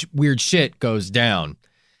when weird shit goes down.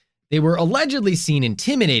 They were allegedly seen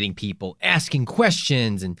intimidating people, asking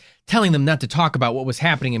questions, and telling them not to talk about what was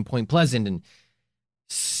happening in Point Pleasant, and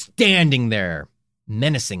standing there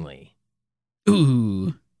menacingly.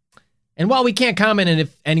 Ooh. And while we can't comment on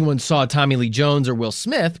if anyone saw Tommy Lee Jones or Will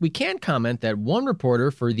Smith, we can comment that one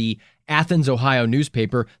reporter for the Athens, Ohio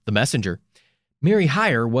newspaper, The Messenger, Mary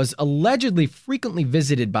Heyer, was allegedly frequently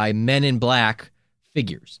visited by men in black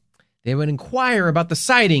figures. They would inquire about the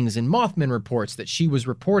sightings and Mothman reports that she was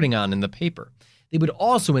reporting on in the paper. They would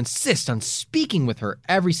also insist on speaking with her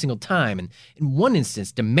every single time, and in one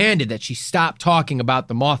instance demanded that she stop talking about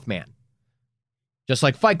the Mothman. Just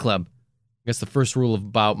like Fight Club, I guess the first rule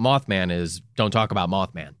about Mothman is don't talk about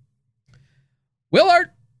Mothman. Well,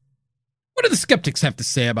 Art, what do the skeptics have to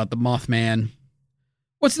say about the Mothman?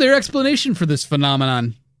 What's their explanation for this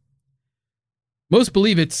phenomenon? Most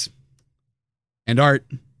believe it's, and Art,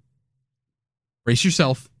 brace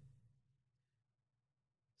yourself,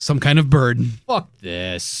 some kind of bird. Fuck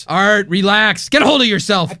this. Art, relax. Get a hold of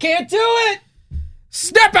yourself. I can't do it.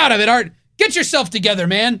 Snap out of it, Art. Get yourself together,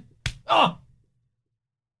 man. Oh.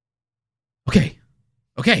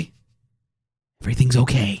 Okay. Everything's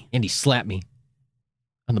okay. Andy slapped me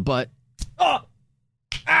on the butt. Oh.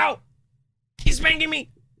 Ow. He's spanking me.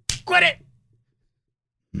 Quit it.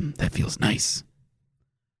 That feels nice.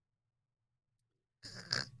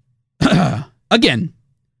 Again,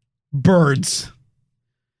 birds.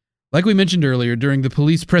 Like we mentioned earlier, during the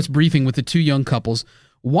police press briefing with the two young couples,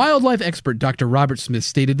 wildlife expert Dr. Robert Smith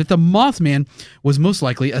stated that the Mothman was most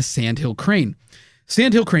likely a sandhill crane.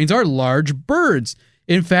 Sandhill cranes are large birds.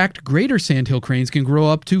 In fact, greater sandhill cranes can grow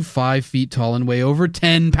up to 5 feet tall and weigh over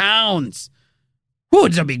 10 pounds. Whoa,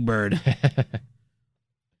 it's a big bird.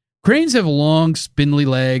 Cranes have long, spindly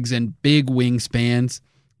legs and big wingspans.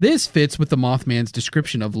 This fits with the Mothman's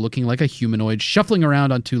description of looking like a humanoid shuffling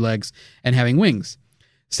around on 2 legs and having wings.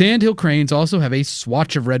 Sandhill cranes also have a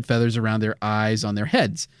swatch of red feathers around their eyes on their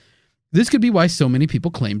heads. This could be why so many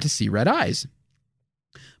people claim to see red eyes.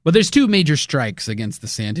 But there's two major strikes against the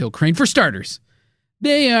sandhill crane. For starters,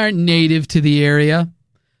 they aren't native to the area.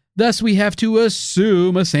 Thus, we have to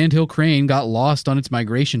assume a sandhill crane got lost on its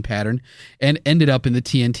migration pattern and ended up in the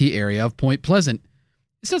TNT area of Point Pleasant.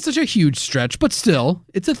 It's not such a huge stretch, but still,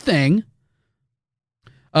 it's a thing.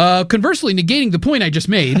 Conversely, negating the point I just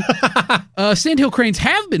made, sandhill cranes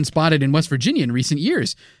have been spotted in West Virginia in recent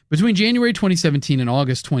years. Between January 2017 and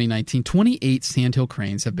August 2019, 28 sandhill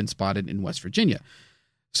cranes have been spotted in West Virginia.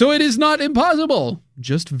 So it is not impossible,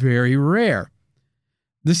 just very rare.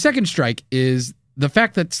 The second strike is the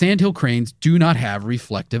fact that sandhill cranes do not have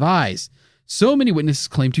reflective eyes. So many witnesses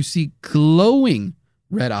claim to see glowing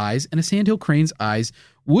red eyes, and a sandhill crane's eyes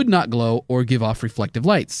would not glow or give off reflective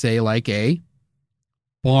light, say like a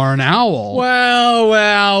barn owl.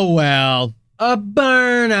 Well. A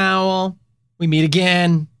barn owl. We meet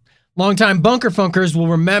again. Longtime bunker funkers will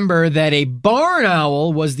remember that a barn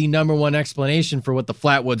owl was the number one explanation for what the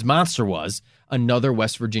Flatwoods Monster was, another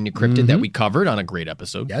West Virginia cryptid that we covered on a great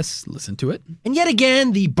episode. Yes, listen to it. And yet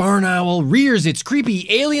again, the barn owl rears its creepy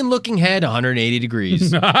alien-looking head 180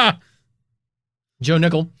 degrees. Joe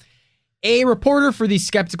Nickel, a reporter for the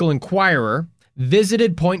Skeptical Inquirer,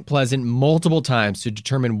 visited Point Pleasant multiple times to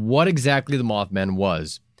determine what exactly the Mothman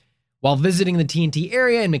was. While visiting the TNT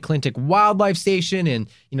area and McClintock Wildlife Station and,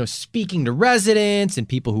 speaking to residents and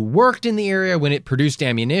people who worked in the area when it produced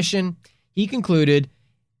ammunition, he concluded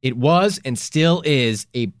it was and still is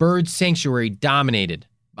a bird sanctuary dominated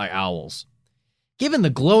by owls. Given the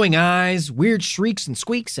glowing eyes, weird shrieks and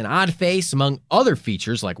squeaks, and odd face, among other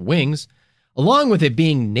features like wings, along with it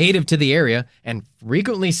being native to the area and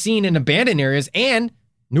frequently seen in abandoned areas and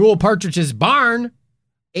Newell Partridge's barn,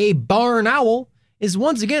 a barn owl is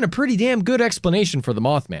once again a pretty damn good explanation for the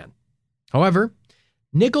Mothman. However,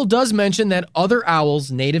 Nickel does mention that other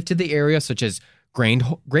owls native to the area, such as great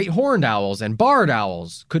horned owls and barred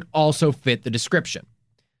owls, could also fit the description.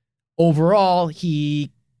 Overall,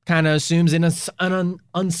 he kind of assumes an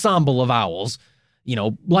ensemble of owls,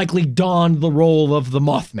 likely donned the role of the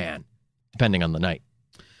Mothman, depending on the night.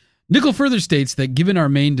 Nickel further states that given our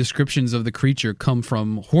main descriptions of the creature come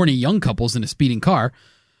from horny young couples in a speeding car,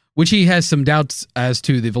 which he has some doubts as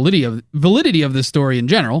to the validity of the story in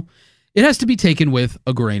general, it has to be taken with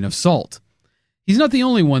a grain of salt. He's not the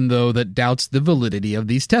only one, though, that doubts the validity of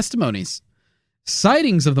these testimonies.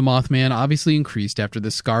 Sightings of the Mothman obviously increased after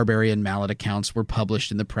the Scarberry and Mallet accounts were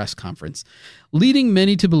published in the press conference, leading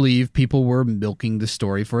many to believe people were milking the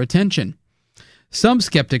story for attention. Some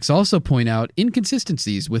skeptics also point out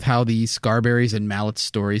inconsistencies with how the Scarberries and Mallet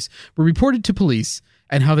stories were reported to police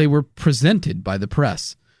and how they were presented by the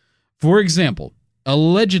press. For example,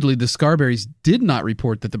 allegedly the Scarberries did not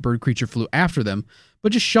report that the bird creature flew after them,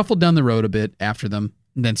 but just shuffled down the road a bit after them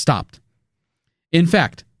and then stopped. In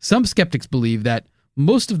fact, some skeptics believe that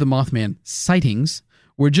most of the Mothman sightings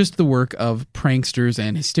were just the work of pranksters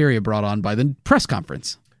and hysteria brought on by the press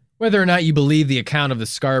conference. Whether or not you believe the account of the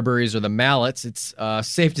Scarberries or the Mallets, it's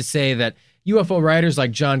safe to say that UFO writers like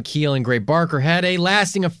John Keel and Gray Barker had a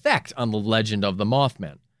lasting effect on the legend of the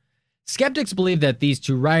Mothman. Skeptics believe that these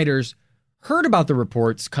two writers heard about the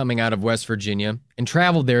reports coming out of West Virginia and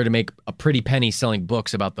traveled there to make a pretty penny selling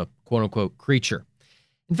books about the quote-unquote creature.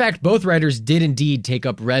 In fact, both writers did indeed take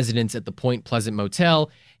up residence at the Point Pleasant Motel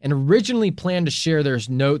and originally planned to share their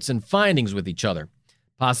notes and findings with each other,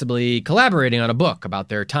 possibly collaborating on a book about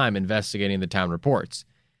their time investigating the town reports.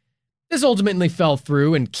 This ultimately fell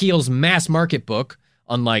through, and Keel's mass market book,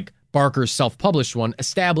 unlike Barker's self-published one,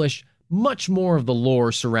 established much more of the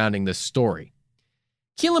lore surrounding this story.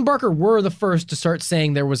 Keel and Barker were the first to start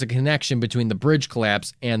saying there was a connection between the bridge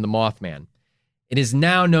collapse and the Mothman. It is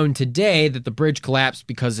now known today that the bridge collapsed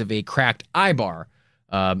because of a cracked eye bar.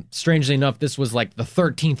 Strangely enough, this was like the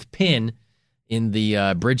 13th pin in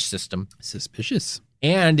the bridge system. Suspicious.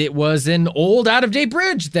 And it was an old, out-of-date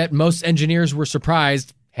bridge that most engineers were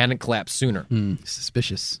surprised hadn't collapsed sooner.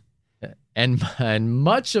 Suspicious. And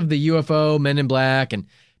much of the UFO, Men in Black, and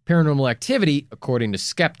paranormal activity, according to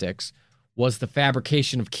skeptics, was the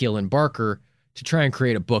fabrication of Keel and Barker to try and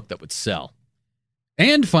create a book that would sell.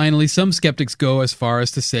 And finally, some skeptics go as far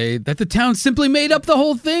as to say that the town simply made up the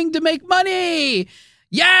whole thing to make money.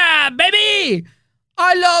 Yeah, baby!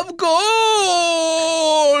 I love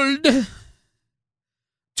gold!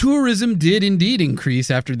 Tourism did indeed increase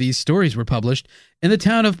after these stories were published, and the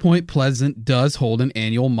town of Point Pleasant does hold an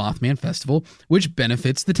annual Mothman Festival, which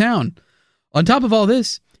benefits the town. On top of all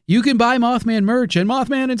this, you can buy Mothman merch and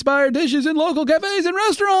Mothman-inspired dishes in local cafes and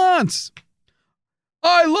restaurants.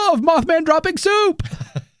 I love Mothman dropping soup.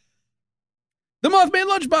 The Mothman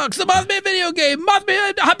lunchbox, the Mothman video game,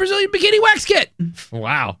 Mothman hot Brazilian bikini wax kit.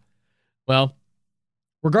 Wow. Well,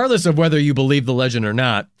 regardless of whether you believe the legend or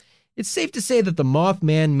not, it's safe to say that the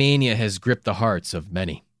Mothman mania has gripped the hearts of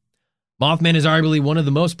many. Mothman is arguably one of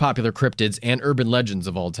the most popular cryptids and urban legends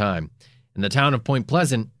of all time, and the town of Point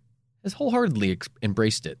Pleasant has wholeheartedly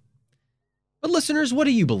embraced it. But listeners, what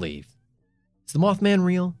do you believe? Is the Mothman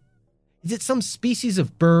real? Is it some species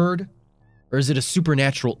of bird? Or is it a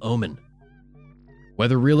supernatural omen?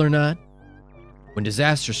 Whether real or not, when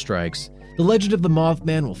disaster strikes, the legend of the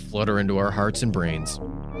Mothman will flutter into our hearts and brains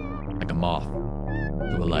like a moth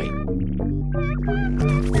to a light.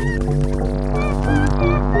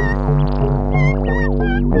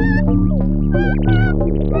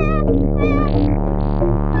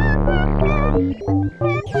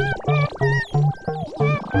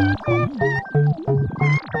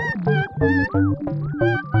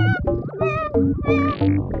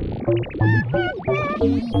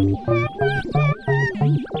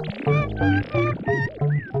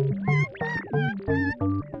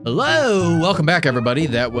 Hello, welcome back, everybody.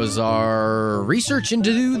 That was our research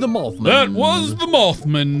into the Mothman. That was the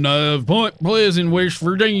Mothman of Point Pleasant, West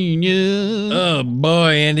Virginia. Oh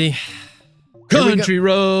boy, Andy. Country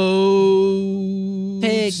roads.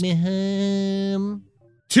 Take me home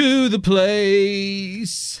to the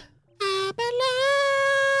place I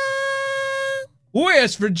belong.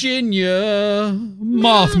 West Virginia.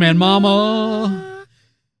 Mothman mama,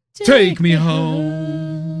 take me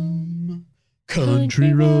home.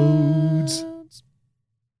 Country roads.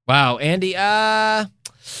 Wow, Andy, I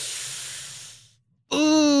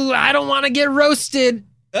don't want to get roasted.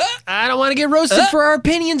 I don't want to get roasted for our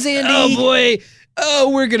opinions, Andy. Oh, boy.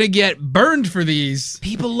 Oh, we're going to get burned for these.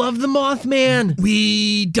 People love the Mothman.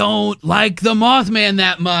 We don't like the Mothman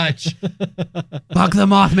that much. Fuck the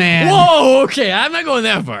Mothman. Whoa, okay, I'm not going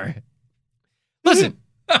that far. Listen,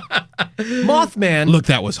 Mothman. Look,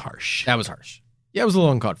 that was harsh. That was harsh. Yeah, it was a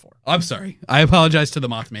little uncalled for. I'm sorry. I apologize to the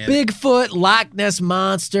Mothman. Bigfoot, Loch Ness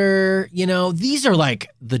Monster, these are like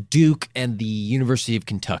the Duke and the University of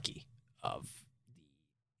Kentucky of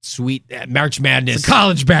sweet March Madness. The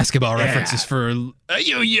college basketball references for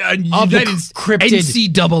cryptid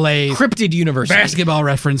NCAA cryptid university basketball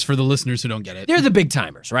reference for the listeners who don't get it. They're the big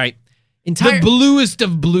timers, right? The bluest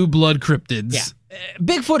of blue blood cryptids. Yeah.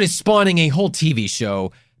 Bigfoot is spawning a whole TV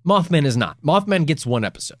show. Mothman is not. Mothman gets one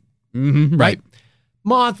episode. Mm-hmm, right.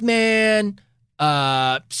 Mothman,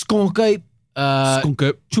 Skunk Ape,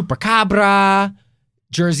 Chupacabra,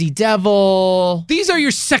 Jersey Devil. These are your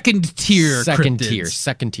second tier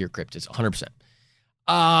cryptids,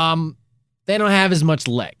 100%. They don't have as much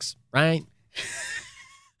legs, right?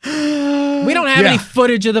 We don't have any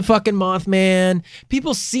footage of the fucking Mothman.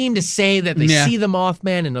 People seem to say that they see the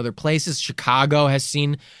Mothman in other places. Chicago has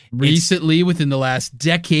seen recently, within the last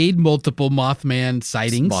decade, multiple Mothman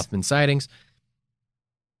sightings.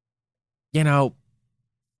 I don't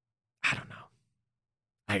know.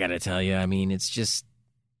 I gotta tell you, it's just,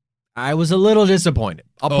 I was a little disappointed.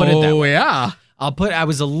 I'll put it that way. Yeah. I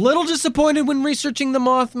was a little disappointed when researching the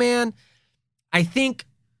Mothman. I think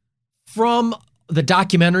from the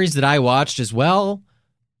documentaries that I watched as well,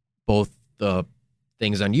 both the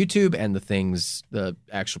things on YouTube and the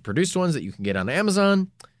actual produced ones that you can get on Amazon,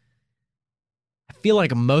 I feel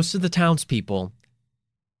like most of the townspeople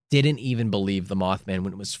didn't even believe the Mothman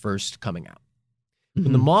when it was first coming out. Mm-hmm.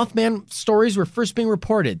 When the Mothman stories were first being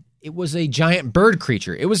reported, it was a giant bird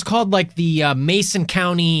creature. It was called like the Mason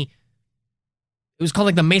County. It was called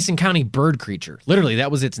like the Mason County bird creature. Literally,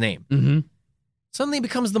 that was its name. Mm-hmm. Suddenly it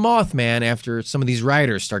becomes the Mothman after some of these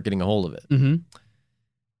writers start getting a hold of it. Mm-hmm.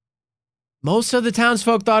 Most of the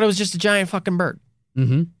townsfolk thought it was just a giant fucking bird.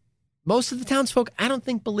 Mm-hmm. Most of the townsfolk, I don't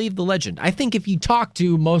think, believe the legend. I think if you talk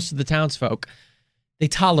to most of the townsfolk, they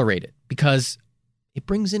tolerate it because it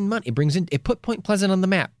brings in money. It put Point Pleasant on the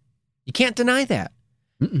map. You can't deny that.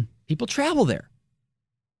 Mm-mm. People travel there.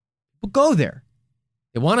 People go there.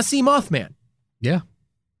 They want to see Mothman. Yeah.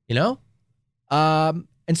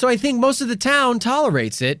 And so I think most of the town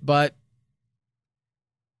tolerates it, but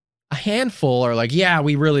a handful are like, yeah,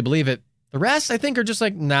 we really believe it. The rest, I think, are just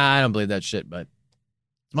like, nah, I don't believe that shit, but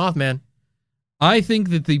it's Mothman. I think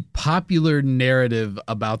that the popular narrative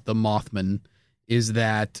about the Mothman is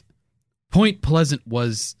that Point Pleasant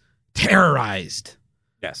was terrorized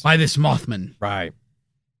by this Mothman. Right.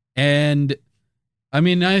 And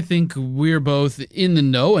I think we're both in the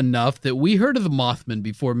know enough that we heard of the Mothman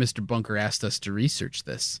before Mr. Bunker asked us to research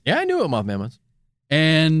this. Yeah, I knew what Mothman was.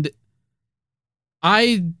 And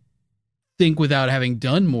I think without having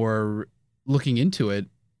done more looking into it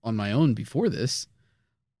on my own before this,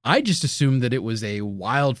 I just assumed that it was a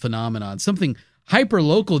wild phenomenon, something hyper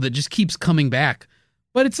local that just keeps coming back.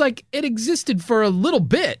 But it's like it existed for a little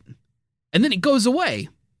bit and then it goes away.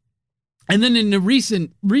 And then in the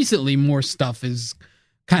recently more stuff is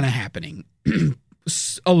kind of happening.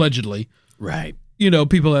 Allegedly. Right.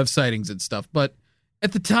 People have sightings and stuff, but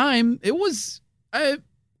at the time it was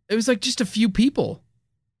like just a few people.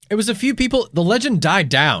 It was a few people. The legend died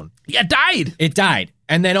down. Yeah, it died.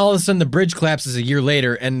 And then all of a sudden the bridge collapses a year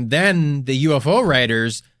later. And then the UFO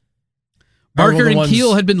writers, Barker and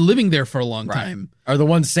Keel had been living there for a long time, are the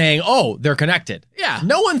ones saying, oh, they're connected. Yeah.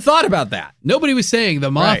 No one thought about that. Nobody was saying the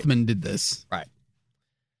Mothman did this. Right.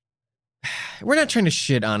 We're not trying to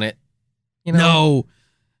shit on it. No.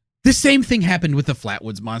 The same thing happened with the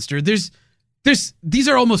Flatwoods Monster. These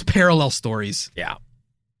are almost parallel stories. Yeah.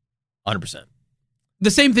 100%.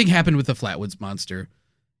 The same thing happened with the Flatwoods Monster.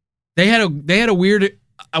 They had a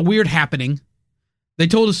weird happening. They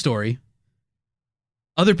told a story.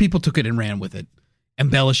 Other people took it and ran with it,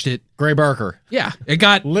 embellished it. Gray Barker. Yeah, it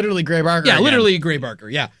got literally Gray Barker. Yeah, again. literally Gray Barker.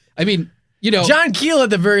 Yeah, I mean, John Keel at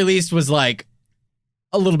the very least was like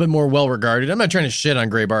a little bit more well regarded. I'm not trying to shit on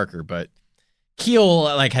Gray Barker, but Keel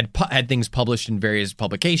like had things published in various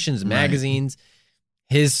publications and magazines.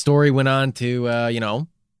 His story went on to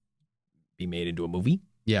be made into a movie.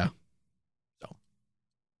 Yeah. So,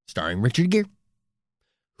 starring Richard Gere,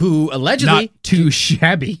 who allegedly not too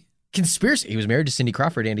shabby. Conspiracy. He was married to Cindy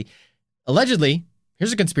Crawford, Andy. Allegedly,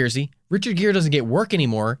 here's a conspiracy. Richard Gere doesn't get work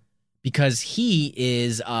anymore because he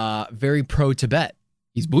is very pro-Tibet.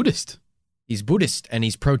 He's Buddhist. He's Buddhist and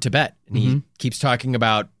he's pro-Tibet. And he keeps talking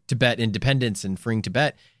about Tibet independence and freeing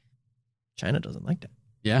Tibet. China doesn't like that.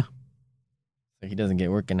 Yeah. So he doesn't get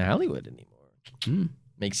work in Hollywood anymore. Mm.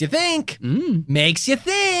 Makes you think. Mm. Makes you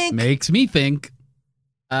think. Makes me think.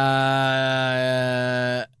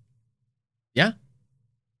 Yeah.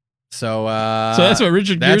 So that's what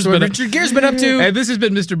Richard Gere's been up to. And this has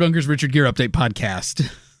been Mr. Bunker's Richard Gere Update Podcast.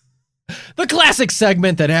 The classic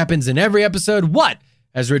segment that happens in every episode. What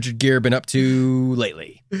has Richard Gere been up to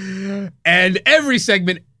lately? And every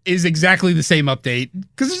segment is exactly the same update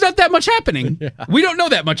because there's not that much happening. Yeah. We don't know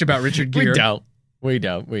that much about Richard Gere. We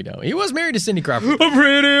don't. He was married to Cindy Crawford. A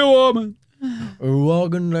pretty woman.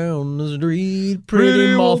 Walking down the street,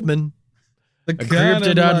 pretty Mothman. The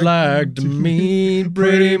cryptid I'd like to meet,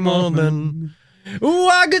 pretty Mothman. Oh,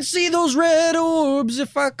 I could see those red orbs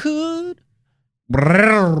if I could.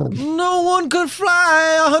 No one could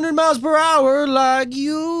fly 100 miles per hour like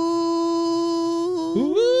you.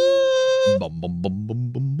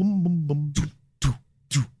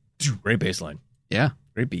 Great bass line. Yeah.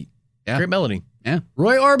 Great beat. Yeah. Great melody. Yeah.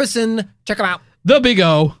 Roy Orbison. Check him out. The Big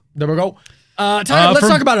O. There we go. Let's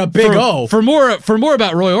talk about a Big O. For more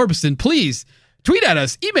about Roy Orbison, please tweet at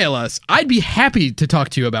us, email us. I'd be happy to talk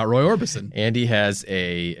to you about Roy Orbison. Andy has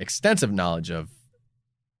a extensive knowledge of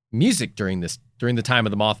music during the time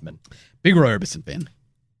of the Mothman. Big Roy Orbison fan.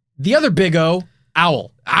 The other Big O,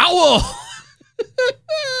 Owl.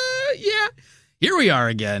 Yeah. Here we are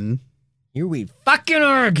again. Here we fucking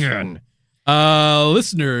are again.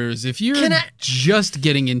 Listeners, if you're just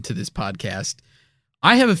getting into this podcast,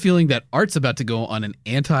 I have a feeling that Art's about to go on an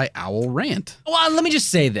anti-owl rant. Well, let me just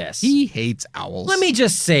say this. He hates owls. Let me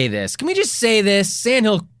just say this. Can we just say this?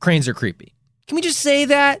 Sandhill cranes are creepy. Can we just say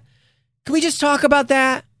that? Can we just talk about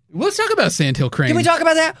that? Let's talk about Sandhill cranes. Can we talk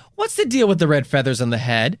about that? What's the deal with the red feathers on the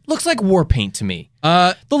head? Looks like war paint to me.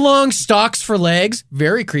 The long stalks for legs,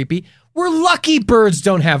 very creepy. We're lucky birds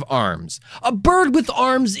don't have arms. A bird with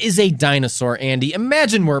arms is a dinosaur, Andy.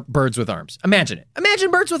 Imagine birds with arms. Imagine it.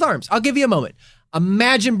 Imagine birds with arms. I'll give you a moment.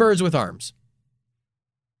 Imagine birds with arms.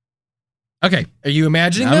 Okay. Are you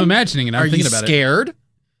imagining them? I'm imagining it. I'm thinking about it. Are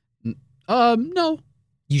you scared? No.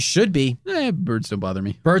 You should be. Birds don't bother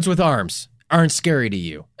me. Birds with arms aren't scary to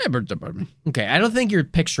you. Birds don't bother me. Okay, I don't think you're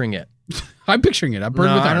picturing it. I'm picturing it. A bird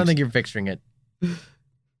with arms. I don't think you're picturing it. I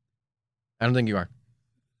don't think you are.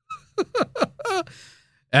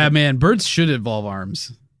 Man, birds should evolve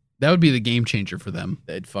arms. That would be the game changer for them.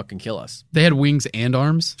 They'd fucking kill us. They had wings and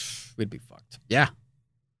arms. We'd be fucked. Yeah.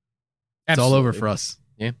 It's Absolutely. all over for us.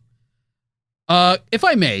 Yeah. If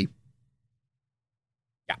I may.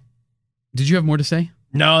 Yeah. Did you have more to say?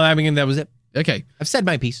 No, I mean, that was it. Okay. I've said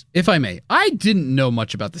my piece. If I may. I didn't know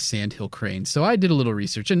much about the Sandhill crane, so I did a little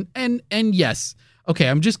research. And yes. Okay,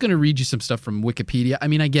 I'm just going to read you some stuff from Wikipedia. I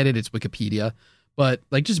mean, I get it. It's Wikipedia. But,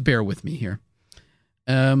 just bear with me here.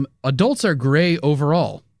 Adults are gray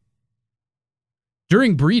overall.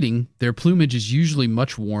 During breeding, their plumage is usually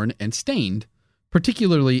much worn and stained,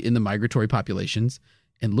 particularly in the migratory populations,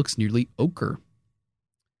 and looks nearly ochre.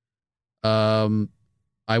 I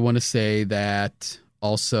want to say that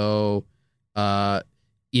also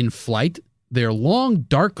in flight, Their long,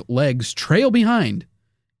 dark legs trail behind,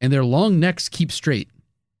 and their long necks keep straight.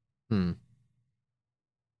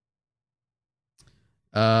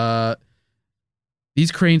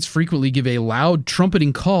 These cranes frequently give a loud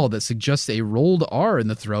trumpeting call that suggests a rolled R in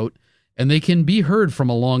the throat, and they can be heard from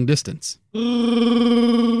a long distance.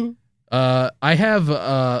 I have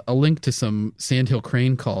a link to some sandhill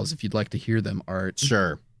crane calls if you'd like to hear them, Art.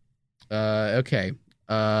 Sure. Okay.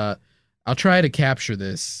 I'll try to capture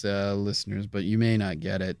this, listeners, but you may not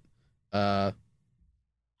get it. I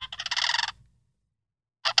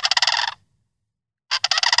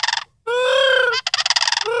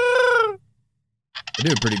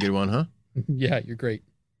do a pretty good one, huh? Yeah, you're great.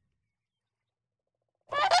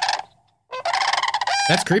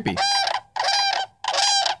 That's creepy.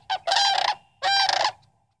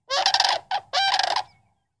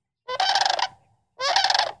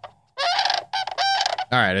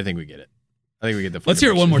 All right, I think we get it. I think we get the. Let's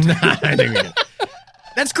hear it one more time. I think we get it.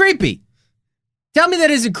 That's creepy. Tell me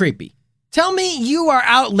that isn't creepy. Tell me you are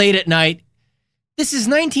out late at night. This is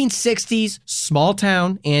 1960s small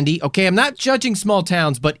town, Andy. Okay, I'm not judging small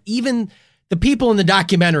towns, but even the people in the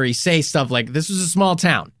documentary say stuff like this was a small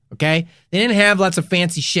town. Okay, they didn't have lots of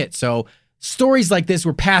fancy shit, so stories like this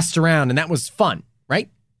were passed around, and that was fun,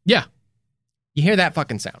 right? Yeah. You hear that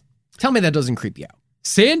fucking sound. Tell me that doesn't creep you out.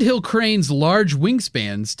 Sandhill cranes' large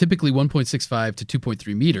wingspans, typically 1.65 to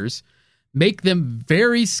 2.3 meters, make them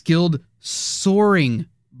very skilled soaring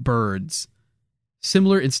birds,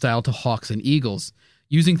 similar in style to hawks and eagles.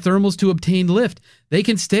 Using thermals to obtain lift, they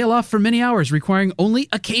can stay aloft for many hours, requiring only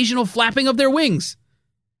occasional flapping of their wings.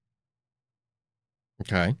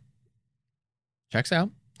 Okay. Checks out.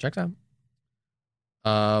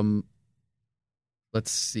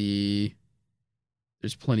 Let's see.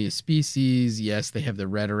 There's plenty of species. Yes, they have the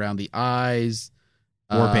red around the eyes.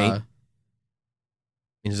 War paint.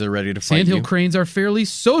 Means they're ready to fight Sandhill you. cranes are fairly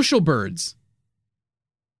social birds.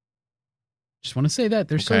 Just want to say that.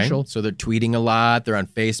 They're social. So they're tweeting a lot. They're on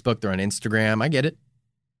Facebook. They're on Instagram. I get it.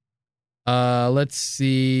 Let's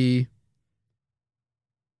see.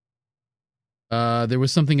 There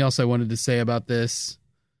was something else I wanted to say about this.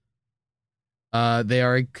 They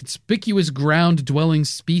are a conspicuous ground-dwelling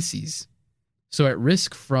species, so at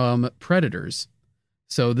risk from predators.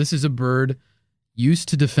 So this is a bird used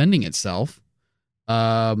to defending itself.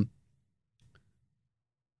 Let's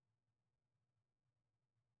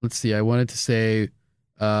see. I wanted to say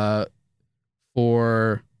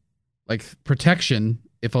for like protection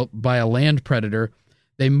by a land predator,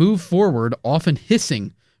 they move forward, often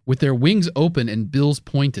hissing, with their wings open and bills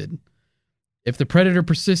pointed. If the predator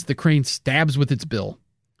persists, the crane stabs with its bill,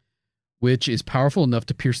 which is powerful enough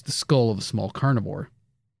to pierce the skull of a small carnivore,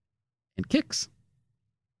 and kicks.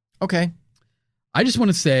 Okay. I just want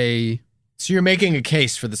to say... So you're making a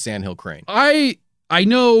case for the sandhill crane. I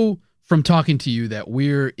know from talking to you that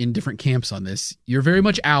we're in different camps on this. You're very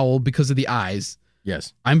much owl because of the eyes.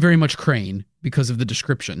 Yes. I'm very much crane because of the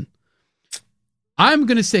description. I'm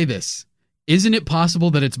going to say this. Isn't it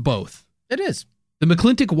possible that it's both? It is. The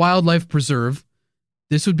McClintock Wildlife Preserve,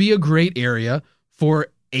 this would be a great area for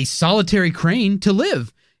a solitary crane to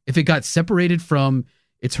live. If it got separated from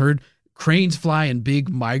its herd, cranes fly in big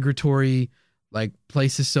migratory like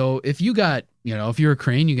places. So if you got, if you're a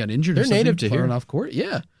crane, you got injured or something. They're native to here. Off court.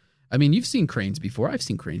 Yeah. I mean, you've seen cranes before. I've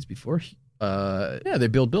seen cranes before. Yeah, they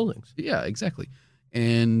build buildings. Yeah, exactly.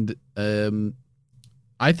 And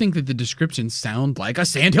I think that the descriptions sound like a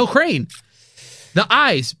sandhill crane. The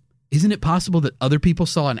eyes. Isn't it possible that other people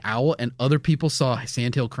saw an owl and other people saw a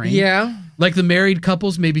sandhill crane? Yeah. Like the married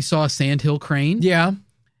couples maybe saw a sandhill crane. Yeah.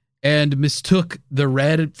 And mistook the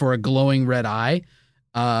red for a glowing red eye.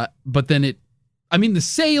 But then the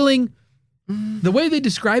sailing, the way they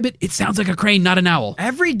describe it, it sounds like a crane, not an owl.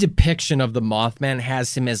 Every depiction of the Mothman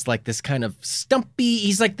has him as like this kind of stumpy,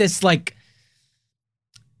 he's like this like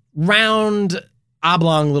round,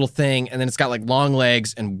 oblong little thing, and then it's got like long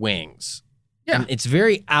legs and wings. Yeah. And it's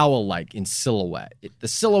very owl-like in silhouette. The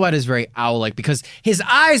silhouette is very owl-like because his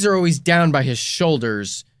eyes are always down by his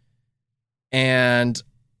shoulders, and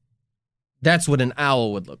that's what an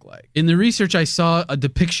owl would look like. In the research, I saw a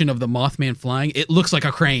depiction of the Mothman flying. It looks like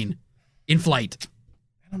a crane in flight.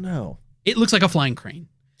 I don't know. It looks like a flying crane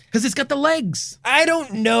because it's got the legs. I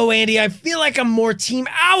don't know, Andy. I feel like I'm more team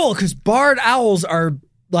owl because barred owls are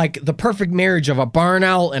like the perfect marriage of a barn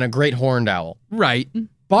owl and a great horned owl. Right.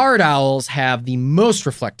 Barred owls have the most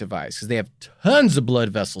reflective eyes because they have tons of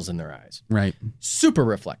blood vessels in their eyes. Right. Super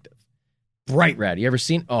reflective. Bright red. You ever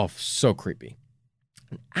seen? Oh, so creepy.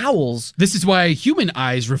 And owls. This is why human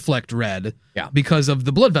eyes reflect red. Yeah. Because of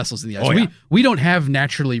the blood vessels in the eyes. We don't have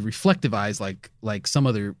naturally reflective eyes like some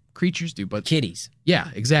other creatures do, but kitties. Yeah,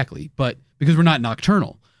 exactly. But because we're not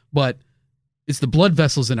nocturnal, but it's the blood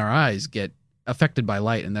vessels in our eyes get affected by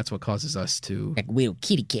light, and that's what causes us to like little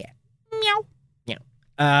kitty cat. Meow.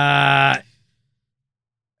 Meow.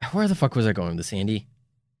 Where the fuck was I going with this, Andy?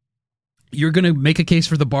 You're gonna make a case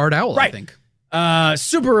for the barred owl, right. I think.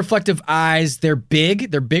 Super reflective eyes. They're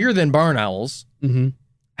big. They're bigger than barn owls. Mm-hmm.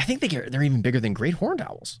 I think they're even bigger than great horned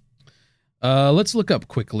owls. Let's look up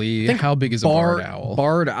quickly. How big is a barred owl?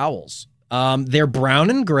 Barred owls. They're brown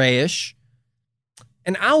and grayish.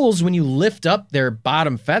 And owls, when you lift up their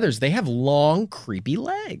bottom feathers, they have long, creepy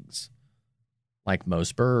legs, like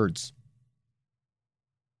most birds.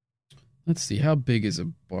 Let's see. How big is a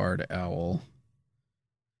barred owl?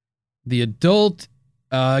 The adult,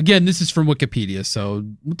 again, this is from Wikipedia, so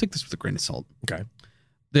we'll take this with a grain of salt. Okay.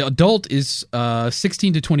 The adult is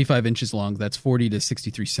 16 to 25 inches long. That's 40 to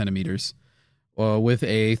 63 centimeters, with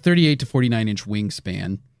a 38 to 49 inch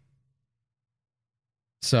wingspan.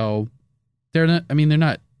 So they're not. I mean, they're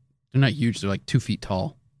not huge. They're like 2 feet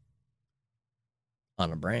tall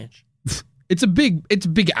on a branch. It's a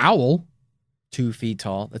big owl. 2 feet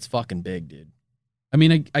tall. That's fucking big, dude. I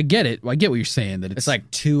mean, I get it. I get what you're saying. That it's like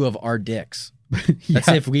 2 of our dicks. That's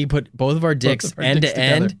if we put both of our dicks end to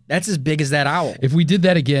end. That's as big as that owl. If we did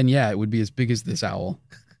that again, yeah, it would be as big as this owl.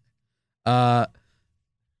 I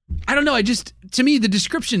don't know. To me, the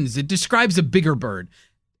descriptions, it describes a bigger bird.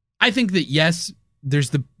 I think that, yes,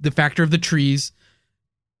 there's the factor of the trees.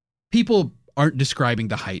 People aren't describing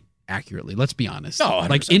the height accurately. Let's be honest. No, 100%.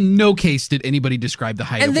 Like in no case did anybody describe the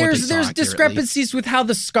height. And of what they saw there's accurately. discrepancies with how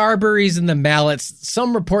the scarberries and the mallets.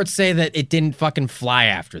 Some reports say that it didn't fucking fly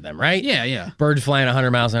after them, right? Yeah. Bird flying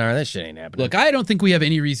 100 miles an hour. That shit ain't happening. Look, I don't think we have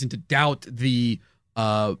any reason to doubt the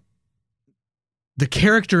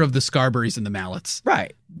character of the scarberries and the mallets.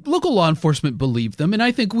 Right. Local law enforcement believed them, and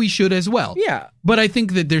I think we should as well. Yeah. But I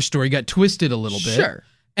think that their story got twisted a little bit. Sure.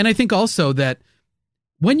 And I think also that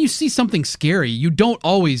when you see something scary, you don't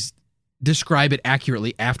always describe it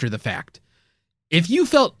accurately after the fact. If you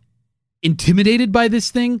felt intimidated by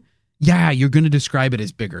this thing, yeah, you're going to describe it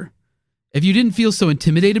as bigger. If you didn't feel so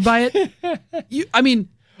intimidated by it,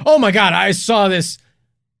 oh my God, I saw this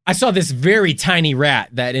very tiny rat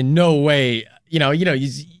that in no way,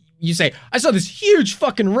 you say, I saw this huge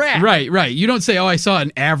fucking rat. Right. You don't say, oh, I saw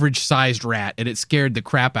an average sized rat and it scared the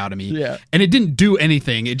crap out of me. Yeah. And it didn't do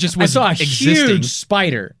anything. It just was I saw a huge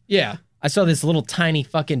spider. Yeah. I saw this little tiny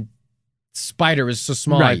fucking spider. It was so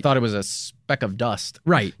small, right. I thought it was a speck of dust.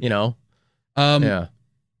 Right. Yeah.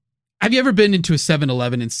 Have you ever been into a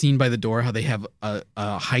 7-Eleven and seen by the door how they have a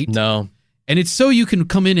height? No. And it's so you can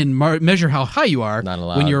come in and measure how high you are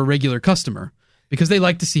when you're a regular customer, because they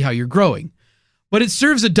like to see how you're growing. But it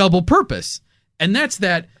serves a double purpose. And that's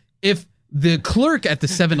that if the clerk at the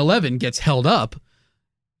 7-Eleven gets held up,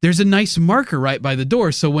 there's a nice marker right by the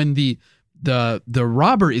door. So when the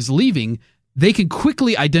robber is leaving, they can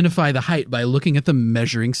quickly identify the height by looking at the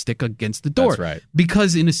measuring stick against the door. That's right.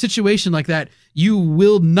 Because in a situation like that, you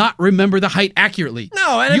will not remember the height accurately.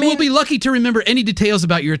 No, and you will be lucky to remember any details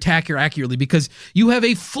about your attacker accurately because you have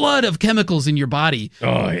a flood of chemicals in your body.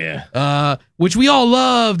 Oh, yeah. Which we all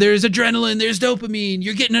love. There's adrenaline, there's dopamine,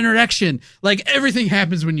 you're getting an erection. Like everything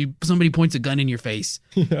happens when somebody points a gun in your face.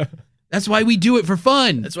 Yeah. That's why we do it for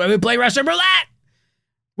fun. That's why we play Russian roulette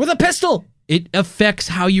with a pistol. It affects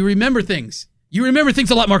how you remember things. You remember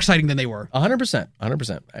things a lot more exciting than they were. 100%.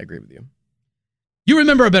 100%. I agree with you. You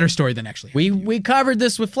remember a better story than actually. We covered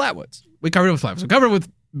this with Flatwoods. We covered it with Flatwoods. We covered it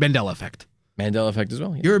with Mandela Effect. Mandela Effect as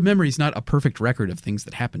well. Yeah. Your memory is not a perfect record of things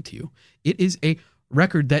that happened to you. It is a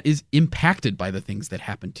record that is impacted by the things that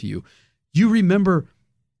happened to you. You remember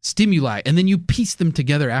stimuli and then you piece them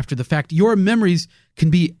together after the fact. Your memories can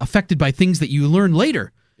be affected by things that you learn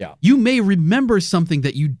later. Yeah. You may remember something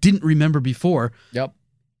that you didn't remember before. Yep.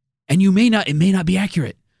 And it may not be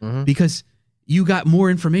accurate because you got more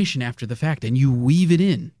information after the fact and you weave it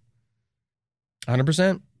in.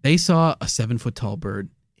 100%. They saw a 7-foot-tall bird.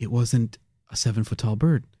 It wasn't a 7-foot-tall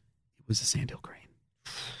bird. It was a sandhill crane.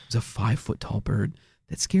 It was a 5-foot-tall bird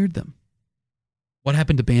that scared them. What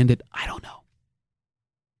happened to Bandit? I don't know.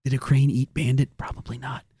 Did a crane eat Bandit? Probably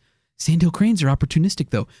not. Sandhill cranes are opportunistic,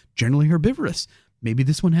 though, generally herbivorous. Maybe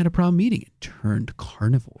this one had a problem eating it. Turned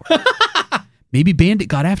carnivore. Maybe Bandit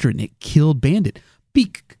got after it and it killed Bandit.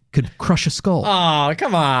 Beak could crush a skull. Oh,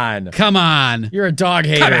 come on. Come on. You're a dog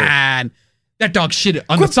hater. Come on. That dog shit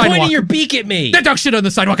on Quit the sidewalk. Pointing your beak at me. That dog shit on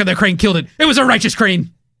the sidewalk and the crane killed it. It was a righteous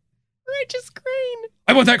crane. Righteous crane.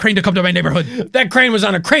 I want that crane to come to my neighborhood. That crane was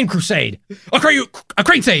on a crane crusade. A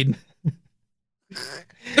crane-sade.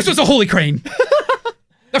 This was a holy crane.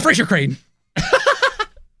 The Fraser crane.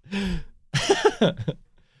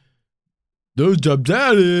 Those jump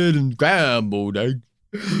salad and scrambled eggs.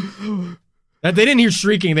 They didn't hear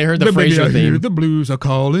shrieking. They heard the Frasier theme. The blues are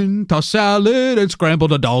calling. Toss salad and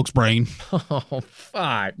scrambled a dog's brain. Oh,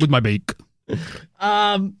 fuck. With my beak.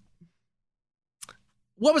 What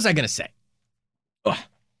was I going to say? Ugh.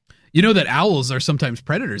 You know that owls are sometimes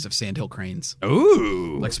predators of sandhill cranes.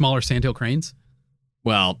 Ooh. Like smaller sandhill cranes.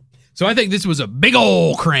 Well, so I think this was a big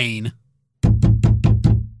ol' crane.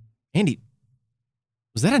 Andy,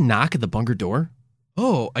 was that a knock at the bunker door?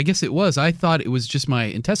 Oh, I guess it was. I thought it was just my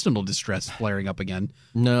intestinal distress flaring up again.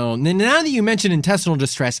 No. Now that you mentioned intestinal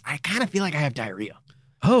distress, I kind of feel like I have diarrhea.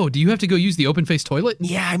 Oh, do you have to go use the open-faced toilet?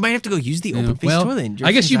 Yeah, I might have to go use the open-faced toilet.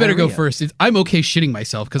 I guess you better go first. I'm okay shitting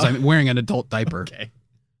myself because I'm wearing an adult diaper. Okay.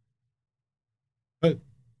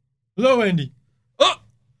 Hello, Andy. Oh,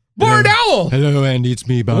 Barn Owl. Hello, Andy. It's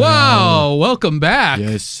me, Barn Wow, Owl. welcome back.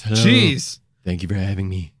 Yes. Hello. Jeez. Thank you for having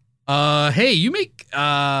me. Hey, you make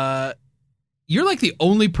you're like the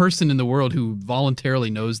only person in the world who voluntarily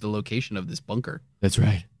knows the location of this bunker. That's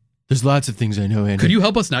right. There's lots of things I know, Andy. Could you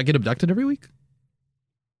help us not get abducted every week?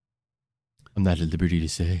 I'm not at liberty to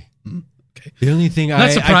say. Okay. The only thing I'm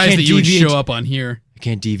not surprised that you would show up on here. I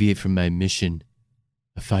can't deviate from my mission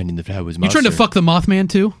of finding the Flatwoods Monster. You trying to fuck the Mothman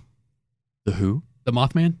too? The who? The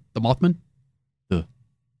Mothman? The Mothman?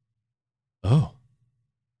 Oh.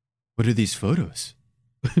 What are these photos?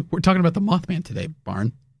 We're talking about the Mothman today,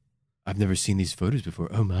 Barn. I've never seen these photos before.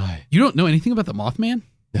 Oh, my. You don't know anything about the Mothman?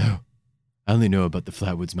 No. I only know about the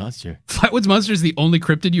Flatwoods Monster. Flatwoods Monster is the only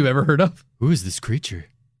cryptid you ever heard of? Who is this creature?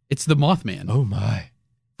 It's the Mothman. Oh, my.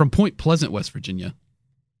 From Point Pleasant, West Virginia.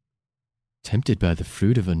 Tempted by the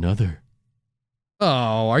fruit of another.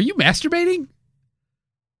 Oh, are you masturbating?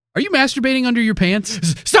 Are you masturbating under your pants?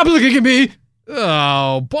 Stop looking at me!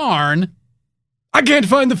 Oh, Barn. I can't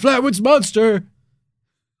find the Flatwoods Monster.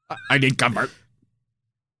 I need comfort.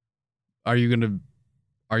 Are you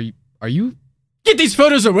Get these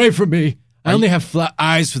photos away from me. I only have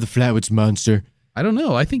eyes for the Flatwoods Monster. I don't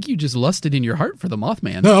know. I think you just lusted in your heart for the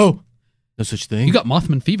Mothman. No. No such thing. You got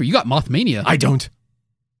Mothman fever. You got Mothmania. I don't.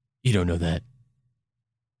 You don't know that.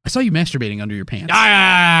 I saw you masturbating under your pants.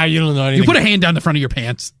 You don't know anything. You put a hand down the front of your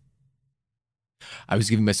pants. I was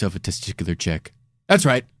giving myself a testicular check. That's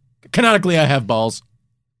right. Canonically, I have balls.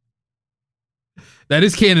 That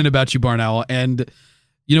is canon about you, Barn Owl. And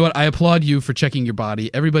you know what? I applaud you for checking your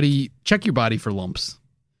body. Everybody, check your body for lumps.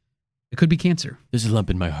 It could be cancer. There's a lump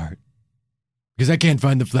in my heart. Because I can't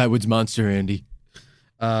find the Flatwoods Monster, Andy.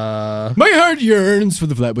 My heart yearns for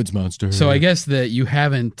the Flatwoods Monster. So I guess that you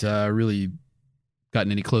haven't really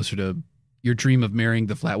gotten any closer to your dream of marrying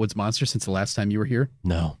the Flatwoods Monster since the last time you were here?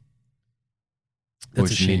 No.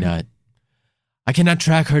 That's a shame. Not. I cannot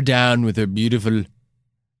track her down with her beautiful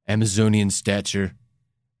Amazonian stature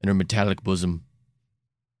and her metallic bosom.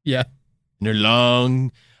 Yeah. And her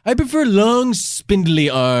long... I prefer long, spindly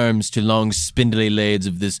arms to long, spindly legs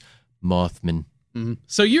of this Mothman. Mm-hmm.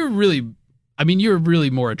 So you're really... I mean, you're really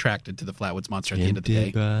more attracted to the Flatwoods Monster at the end of the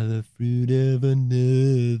day. By the fruit of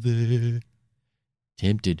another.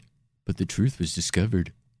 Tempted, but the truth was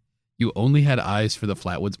discovered. You only had eyes for the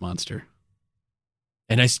Flatwoods Monster.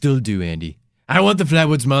 And I still do, Andy. I want the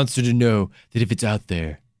Flatwoods Monster to know that if it's out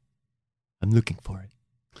there, I'm looking for it.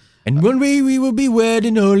 And one day we will be wed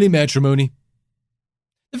in holy matrimony.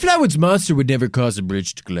 The Flatwoods Monster would never cause a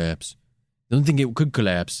bridge to collapse. The only thing it could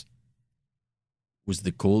collapse was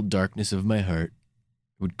the cold darkness of my heart.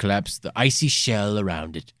 It would collapse the icy shell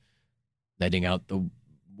around it, letting out the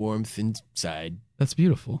warmth inside. That's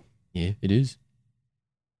beautiful. Yeah, it is.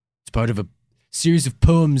 It's part of a series of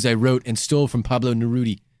poems I wrote and stole from Pablo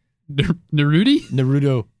Neruda. Neruda?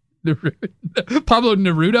 Naruto. Pablo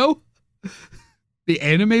Neruda? The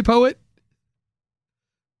anime poet?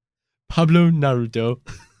 Pablo Naruto.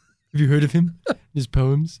 Have you heard of him? His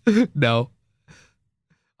poems? No.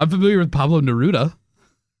 I'm familiar with Pablo Neruda.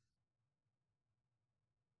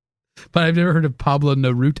 But I've never heard of Pablo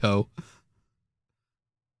Naruto.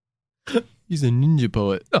 He's a ninja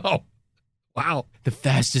poet. Oh, wow. The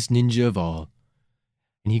fastest ninja of all.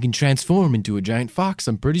 And he can transform into a giant fox,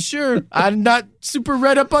 I'm pretty sure. I'm not super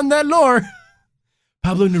read up on that lore.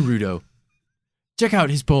 Pablo Neruda. Check out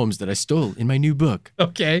his poems that I stole in my new book.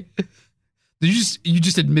 Okay. You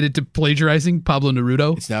just admitted to plagiarizing Pablo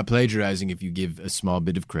Neruda? It's not plagiarizing if you give a small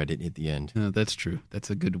bit of credit at the end. That's true.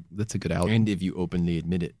 That's a good album. And if you openly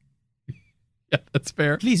admit it. Yeah, that's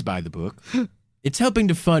fair. Please buy the book. It's helping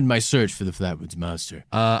to fund my search for the Flatwoods Monster.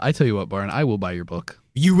 I tell you what, Barn, I will buy your book.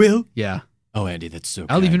 You will? Yeah. Oh, Andy, that's so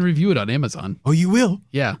I'll kind. even review it on Amazon. Oh, you will?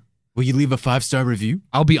 Yeah. Will you leave a 5-star review?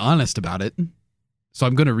 I'll be honest about it. So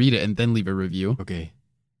I'm going to read it and then leave a review. Okay.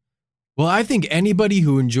 Well, I think anybody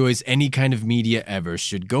who enjoys any kind of media ever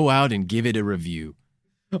should go out and give it a review.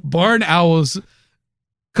 Barn Owl's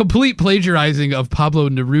complete plagiarizing of Pablo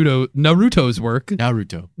Naruto's work.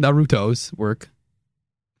 Naruto's work.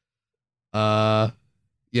 Yeah,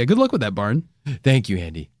 good luck with that, Barn. Thank you,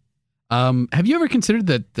 Andy. Have you ever considered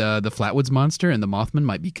that the Flatwoods Monster and the Mothman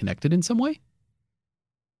might be connected in some way?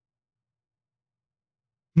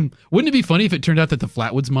 Wouldn't it be funny if it turned out that the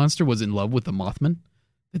Flatwoods Monster was in love with the Mothman?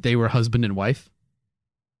 That they were husband and wife?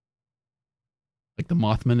 Like the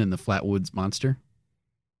Mothman and the Flatwoods Monster?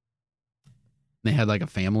 They had like a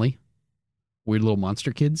family. Weird little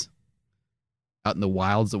monster kids. Out in the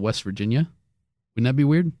wilds of West Virginia. Wouldn't that be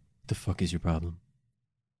weird? What the fuck is your problem?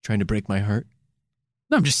 Trying to break my heart?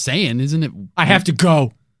 No, I'm just saying, isn't it? I have to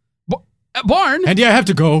go. Barn? Andy, I have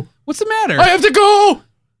to go. What's the matter? I have to go!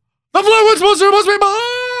 The Flatwoods Monster must be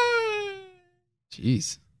mine!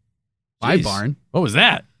 Jeez. Bye, Barn. What was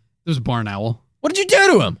that? It was Barn Owl. What did you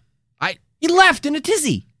do to him? He left in a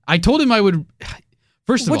tizzy. I told him I would...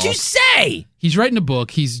 First of all... What'd you say? He's writing a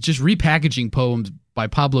book. He's just repackaging poems by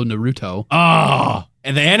Pablo Naruto. Oh.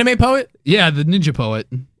 And the anime poet? Yeah, the ninja poet.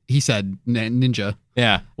 He said ninja.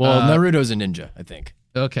 Yeah. Well, Naruto's a ninja, I think.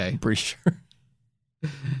 Okay. I'm pretty sure.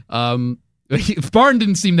 Barn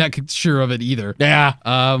didn't seem that sure of it either.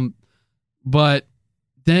 Yeah. But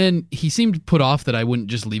then he seemed put off that I wouldn't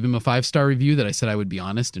just leave him a 5-star review, that I said I would be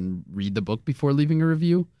honest and read the book before leaving a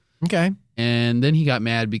review. Okay. And then he got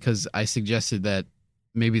mad because I suggested that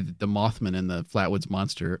maybe the Mothman and the Flatwoods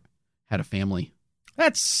Monster had a family.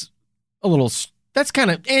 That's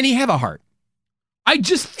kind of, Andy, have a heart.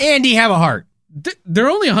 Andy, have a heart. They're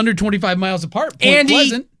only 125 miles apart. Andy,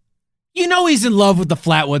 Pleasant. You know he's in love with the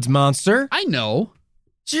Flatwoods Monster. I know.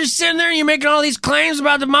 So you're sitting there and you're making all these claims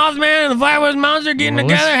about the Mothman and the Flatwoods Monster getting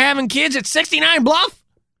together, having kids at 69 Bluff?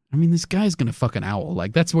 I mean, this guy's going to fuck an owl.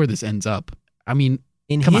 Like, that's where this ends up. I mean,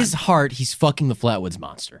 in his heart, he's fucking the Flatwoods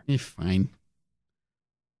Monster. Fine.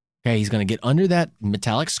 Okay, he's going to get under that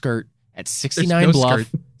metallic skirt at 69 Bluff.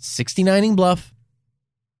 Skirt. 69ing Bluff.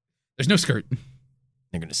 There's no skirt.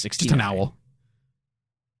 They're going to 69. Just an owl.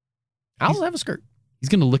 Owls have a skirt. He's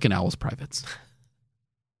going to lick an owl's privates.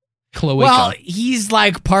 Cloaca. Well, he's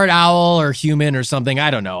like part owl or human or something.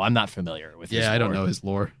 I don't know. I'm not familiar with his lore. I don't know his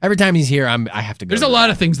lore. Every time he's here, I have to go. There's a lot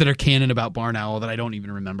of things that are canon about Barn Owl that I don't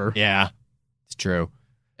even remember. Yeah, it's true.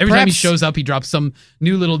 Every time he shows up, he drops some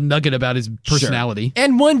new little nugget about his personality. Sure.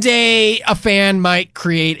 And one day, a fan might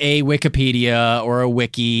create a Wikipedia or a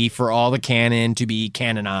wiki for all the canon to be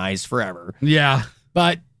canonized forever. Yeah.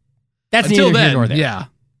 But that's until neither then, here nor there. Yeah.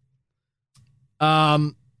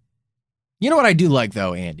 You know what I do like,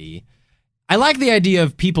 though, Andy? I like the idea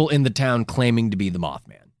of people in the town claiming to be the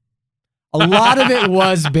Mothman. A lot of it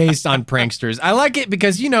was based on pranksters. I like it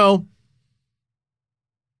because, you know,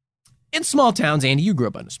 in small towns, Andy, you grew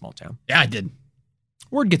up in a small town. Yeah, I did.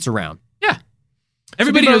 Word gets around. Yeah.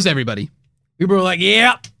 Everybody knows everybody. People were like,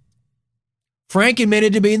 yeah, Frank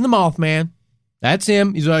admitted to being the Mothman. That's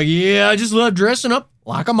him. He's like, yeah, I just love dressing up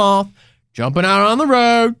like a moth, jumping out on the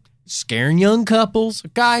road, scaring young couples.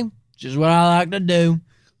 Okay, just what I like to do.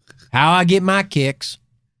 How I get my kicks.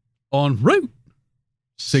 On Route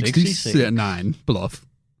 69 Bluff.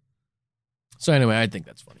 So anyway, I think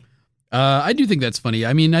that's funny. I do think that's funny.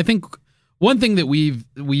 I mean, I think one thing that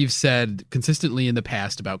we've said consistently in the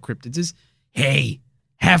past about cryptids is, hey,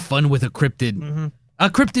 have fun with a cryptid. Mm-hmm. A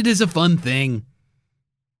cryptid is a fun thing.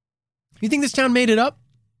 You think this town made it up?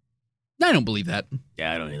 I don't believe that.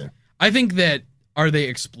 Yeah, I don't either. I think that, are they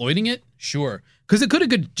exploiting it? Sure. Because it could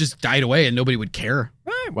have just died away and nobody would care.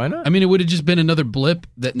 Right, why not? I mean, it would have just been another blip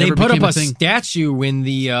that never became a thing. They put up a statue in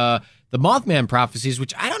the Mothman Prophecies,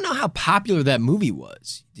 which I don't know how popular that movie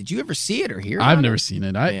was. Did you ever see it or hear about it? I've never seen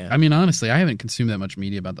it. I mean, honestly, I haven't consumed that much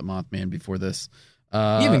media about the Mothman before this. You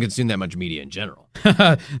haven't consumed that much media in general.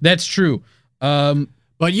 That's true.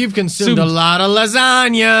 But you've consumed a lot of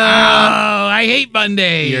lasagna. Oh, I hate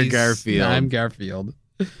Mondays. You're Garfield. I'm Garfield.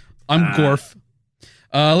 I'm Gorf.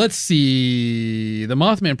 Let's see. The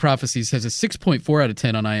Mothman Prophecies has a 6.4 out of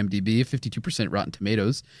 10 on IMDb, 52% Rotten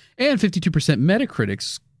Tomatoes, and 52% Metacritic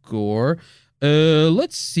score.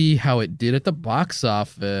 Let's see how it did at the box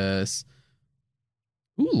office.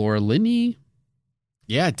 Ooh, Laura Linney.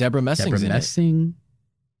 Yeah, Deborah Messing's in it.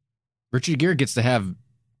 Richard Gere gets to have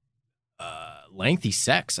lengthy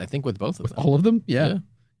sex, I think, with both of them. All of them? Yeah.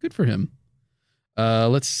 Good for him.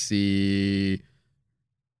 Let's see.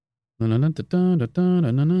 Yeah,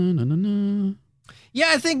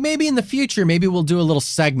 I think maybe in the future, maybe we'll do a little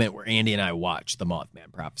segment where Andy and I watch the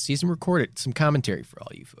Mothman Prophecies and record some commentary for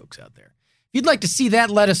all you folks out there. If you'd like to see that,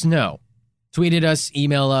 let us know. Tweet at us,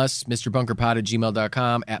 email us,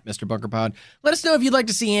 MrBunkerPod@gmail.com, at MrBunkerPod. Let us know if you'd like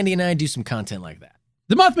to see Andy and I do some content like that.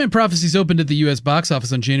 The Mothman Prophecies opened at the U.S. box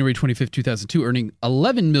office on January 25, 2002, earning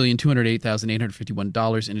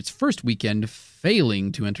 $11,208,851 in its first weekend,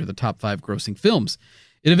 failing to enter the top 5 grossing films.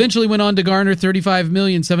 It eventually went on to garner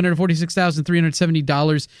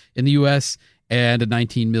 $35,746,370 in the U.S. and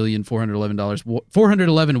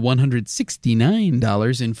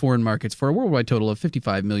 $19,411,169 in foreign markets for a worldwide total of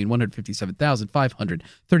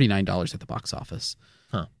 $55,157,539 at the box office.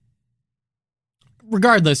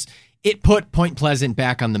 Regardless, it put Point Pleasant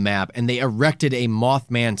back on the map, and they erected a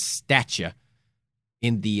Mothman statue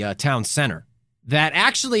in the town center that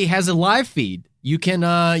actually has a live feed. You can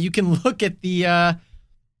look at the.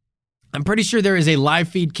 I'm pretty sure there is a live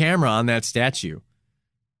feed camera on that statue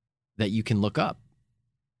that you can look up,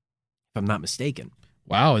 if I'm not mistaken.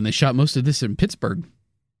 Wow, and they shot most of this in Pittsburgh,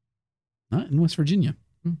 not in West Virginia.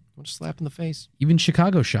 What a slap in the face. Even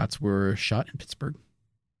Chicago shots were shot in Pittsburgh.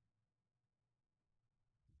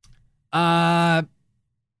 Yeah,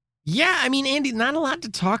 I mean, Andy, not a lot to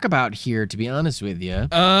talk about here, to be honest with you.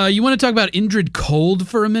 You want to talk about Indrid Cold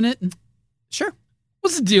for a minute? Sure.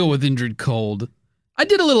 What's the deal with Indrid Cold? I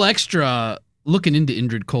did a little extra looking into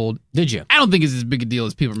Indrid Cold. Did you? I don't think it's as big a deal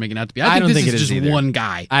as people are making it out to be. I think this is just either. One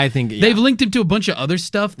guy. I think they've linked him to a bunch of other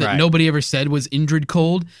stuff that nobody ever said was Indrid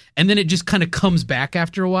Cold, and then it just kind of comes back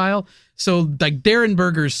after a while. So like Darren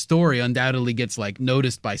Berger's story undoubtedly gets like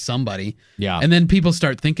noticed by somebody. Yeah. And then people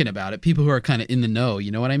start thinking about it. People who are kind of in the know,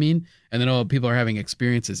 you know what I mean? And then people are having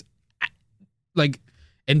experiences. And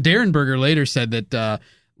Darren Berger later said that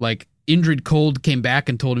Indrid Cold came back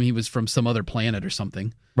and told him he was from some other planet or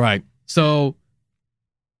something. Right. So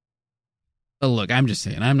look, I'm just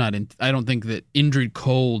saying, I don't think that Indrid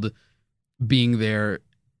Cold being there,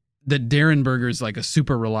 that Darren Berger is like a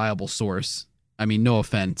super reliable source. I mean, no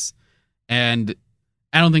offense. And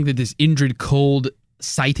I don't think that this Indrid Cold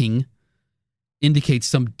sighting indicates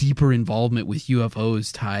some deeper involvement with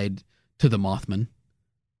UFOs tied to the Mothman.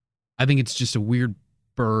 I think it's just a weird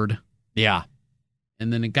bird. Yeah.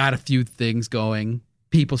 And then it got a few things going.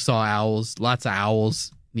 People saw owls, lots of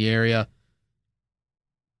owls in the area.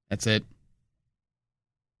 That's it.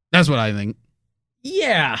 That's what I think.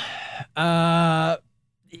 Yeah.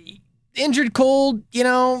 Indrid Cold,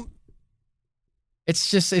 it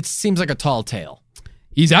seems like a tall tale.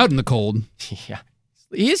 He's out in the cold. Yeah.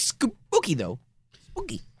 He is spooky, though.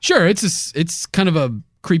 Spooky. Sure, it's kind of a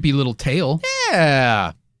creepy little tale.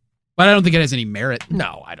 Yeah. But I don't think it has any merit.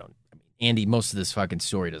 No, I don't. Andy, most of this fucking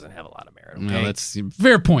story doesn't have a lot of merit, okay? No, that's a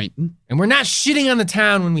fair point. And we're not shitting on the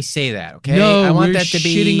town when we say that, okay? No, I want we're that to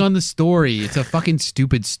be shitting on the story. It's a fucking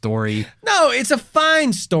stupid story. No, it's a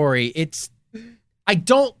fine story. I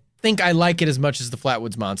don't think I like it as much as the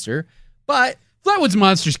Flatwoods Monster, but Flatwoods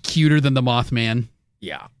Monster's cuter than the Mothman.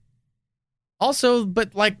 Yeah. Also,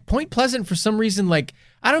 but like Point Pleasant, for some reason,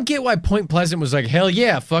 I don't get why Point Pleasant was like, hell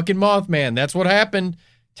yeah, fucking Mothman. That's what happened.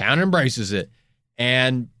 Town embraces it.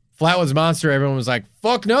 And Flatwoods Monster, everyone was like,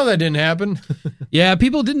 fuck no, that didn't happen. Yeah,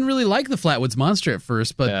 people didn't really like the Flatwoods Monster at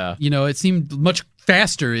first, but, it seemed much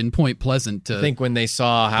faster in Point Pleasant to I think when they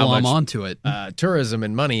saw how much onto it. Tourism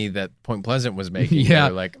and money that Point Pleasant was making, they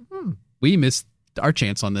were like, we missed our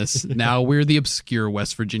chance on this. Now we're the obscure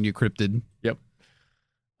West Virginia cryptid. Yep.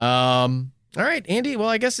 All right, Andy, well,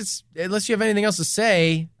 I guess unless you have anything else to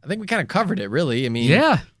say, I think we kind of covered it, really. I mean,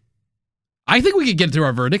 yeah. I think we could get through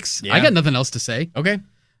our verdicts. Yeah. I got nothing else to say. Okay.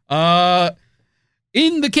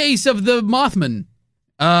 In the case of the Mothman,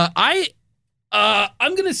 I'm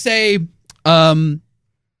gonna say,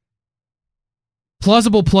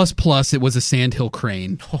 plausible plus, it was a sandhill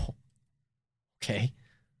crane. Oh. Okay.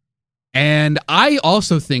 And I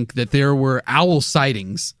also think that there were owl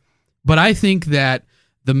sightings, but I think that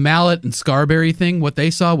the Mallet and Scarberry thing, what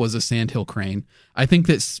they saw was a sandhill crane. I think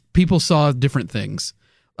that people saw different things.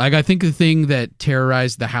 I think the thing that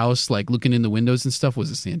terrorized the house, looking in the windows and stuff, was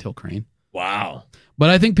a sandhill crane. Wow. But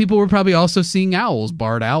I think people were probably also seeing owls,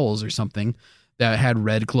 barred owls or something, that had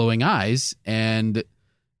red glowing eyes. And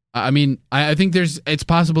I mean, I think it's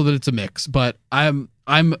possible that it's a mix, but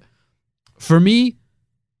for me,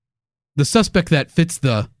 the suspect that fits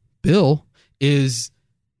the bill is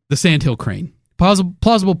the sandhill crane.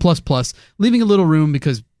 Plausible plus, leaving a little room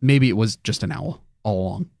because maybe it was just an owl all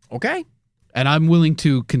along. Okay. And I'm willing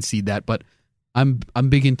to concede that, but I'm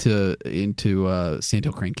big into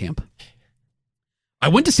Sandhill Crane Camp. I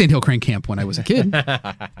went to Sandhill Crane Camp when I was a kid.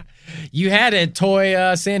 You had a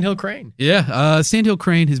toy Sandhill Crane. Yeah, Sandhill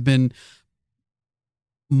Crane has been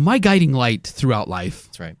my guiding light throughout life.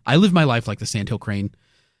 That's right. I live my life like the Sandhill Crane,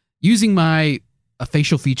 using my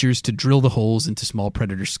facial features to drill the holes into small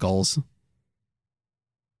predator skulls.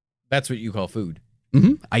 That's what you call food.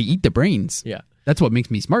 Mm-hmm. I eat the brains. Yeah. That's what makes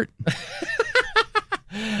me smart.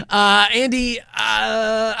 Andy,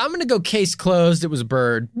 I'm going to go case closed. It was a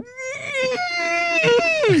bird.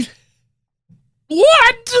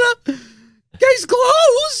 What? Case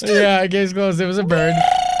closed? Yeah, case closed. It was a bird.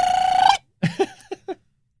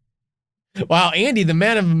 Wow, Andy, the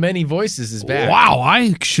man of many voices is back. Wow,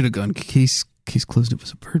 I should have gone case closed. It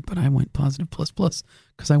was a bird, but I went positive plus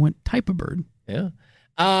because I went type of bird. Yeah.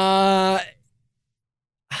 I'm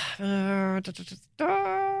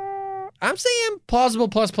saying plausible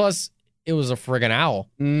plus. It was a friggin' owl.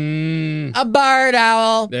 A barred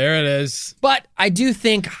owl. There it is. But I do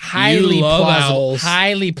think highly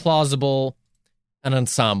plausible an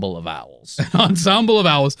ensemble of owls. Ensemble of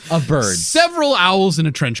owls. Of birds. Several owls in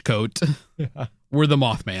a trench coat were the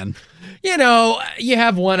Mothman. You know, you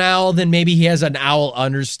have one owl, then maybe he has an owl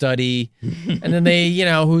understudy, and then they,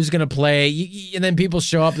 who's going to play? And then people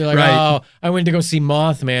show up, they're like, oh, I went to go see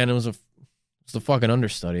Mothman. It was the fucking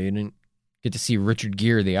understudy. I didn't get to see Richard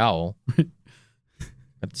Gere, the owl.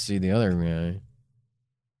 Got to see the other guy.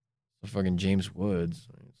 The fucking James Woods.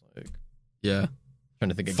 It's like, yeah. Trying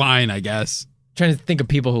to think of fine, I guess. Trying to think of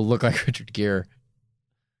people who look like Richard Gere.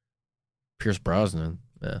 Pierce Brosnan.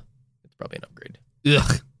 Yeah, it's probably an upgrade.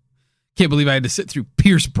 Ugh. Can't believe I had to sit through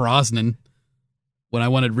Pierce Brosnan when I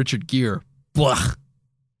wanted Richard Gere. Blah.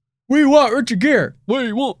 What do you want, Richard Gere? What do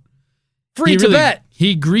you want? Free Tibet.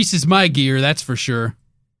 He greases my gear, that's for sure.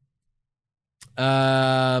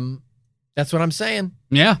 That's what I'm saying.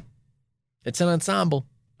 Yeah. It's an ensemble.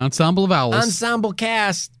 Ensemble of owls. Ensemble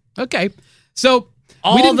cast. Okay. So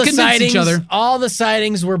we didn't convince each other. All the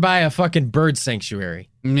sightings were by a fucking bird sanctuary.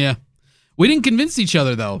 Yeah. We didn't convince each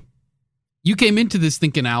other, though. You came into this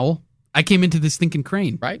thinking owl. I came into this thinking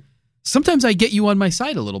crane. Right. Sometimes I get you on my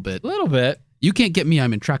side a little bit. A little bit. You can't get me,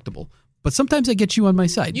 I'm intractable. But sometimes I get you on my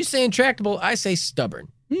side. You say intractable, I say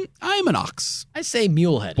stubborn. I'm an ox. I say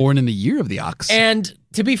mule-headed. Born in the year of the ox. And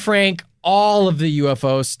to be frank, all of the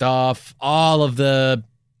UFO stuff, all of the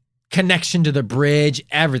connection to the bridge,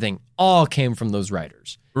 everything, all came from those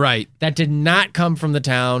writers. Right. That did not come from the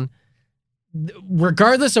town.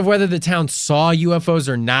 Regardless of whether the town saw UFOs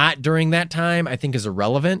or not during that time, I think is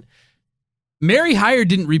irrelevant. Mary Hyre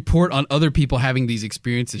didn't report on other people having these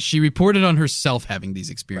experiences. She reported on herself having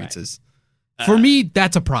these experiences. Right. For me,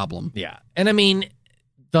 that's a problem. Yeah. And I mean,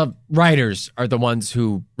 the writers are the ones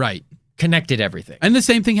who connected everything. And the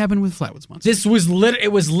same thing happened with Flatwoods Monster. This was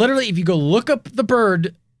it was literally, if you go look up the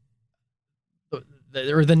bird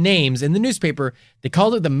or the names in the newspaper, they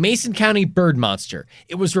called it the Mason County Bird Monster.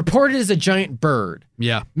 It was reported as a giant bird.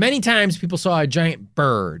 Yeah. Many times people saw a giant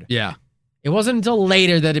bird. Yeah. It wasn't until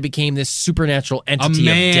later that it became this supernatural entity of death.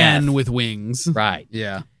 A man with wings. Right.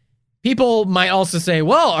 Yeah. People might also say,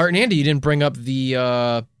 well, Art and Andy, you didn't bring up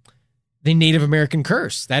the Native American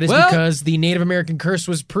curse. That is because the Native American curse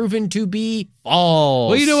was proven to be false.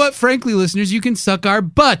 Well, you know what? Frankly, listeners, you can suck our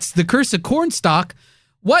butts. The curse of Cornstalk,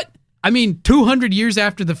 what? I mean, 200 years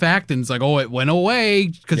after the fact, and it's like, oh, it went away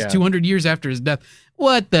because 200 years after his death.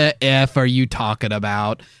 What the F are you talking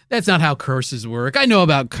about? That's not how curses work. I know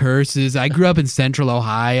about curses. I grew up in central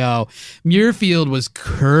Ohio. Muirfield was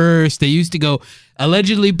cursed. They used to go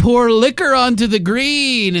allegedly pour liquor onto the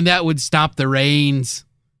green, and that would stop the rains.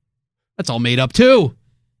 That's all made up, too.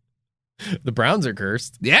 The Browns are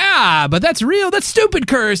cursed. Yeah, but that's real. That's stupid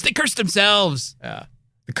curse. They cursed themselves. Yeah.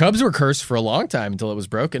 The Cubs were cursed for a long time until it was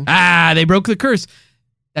broken. They broke the curse.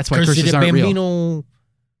 That's why curses aren't real.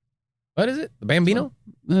 What is it? The Bambino?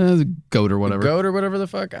 The goat or whatever. The goat or whatever the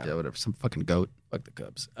fuck. Yeah, whatever. Some fucking goat. Fuck the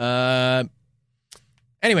Cubs.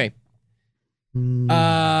 Anyway.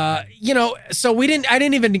 So I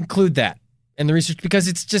didn't even include that in the research because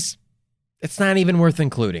it's not even worth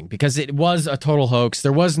including because it was a total hoax.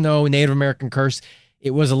 There was no Native American curse.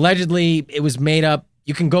 It was made up.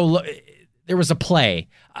 You can go look. There was a play,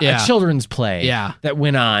 a children's play that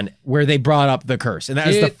went on where they brought up the curse. And that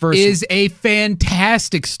was the first. It is a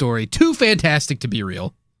fantastic story. Too fantastic to be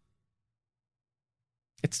real.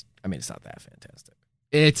 It's not that fantastic.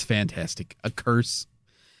 It's fantastic. A curse.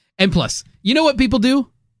 And plus, you know what people do?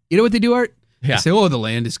 You know what they do, Art? Yeah. They say, oh, the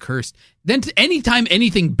land is cursed. Then anytime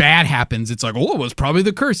anything bad happens, it's like, oh, it was probably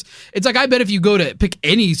the curse. It's like, I bet if you go to pick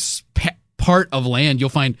any part of land, you'll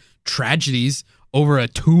find tragedies over a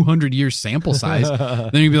 200-year sample size.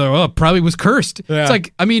 Then you'd be like, well, it probably was cursed. Yeah. It's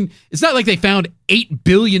like, it's not like they found 8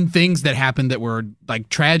 billion things that happened that were like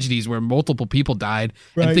tragedies where multiple people died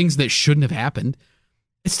and things that shouldn't have happened.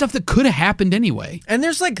 It's stuff that could have happened anyway. And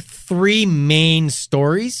there's like 3 main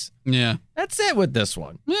stories. Yeah. That's it with this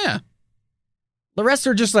one. Yeah. The rest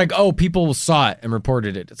are just like, oh, people saw it and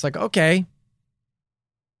reported it. It's like, okay.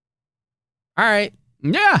 All right.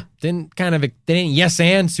 Yeah. They didn't yes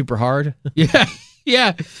and super hard. Yeah.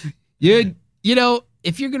 Yeah. You know,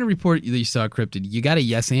 if you're going to report that you saw a cryptid, you got to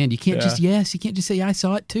yes and. You can't just yes. You can't just say, I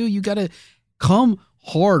saw it too. You got to come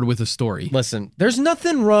hard with a story. Listen, there's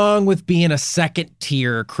nothing wrong with being a second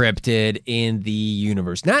tier cryptid in the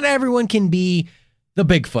universe. Not everyone can be the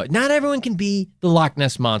Bigfoot. Not everyone can be the Loch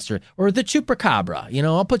Ness Monster or the Chupacabra. You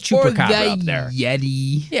know, I'll put Chupacabra up there.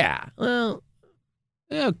 Yeti. Yeah. Well,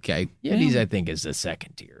 okay. Yetis, I think, is the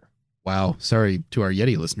second tier. Wow. Sorry to our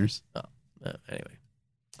Yeti listeners. Oh, anyway.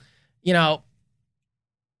 You know,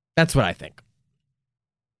 that's what I think.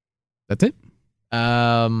 That's it?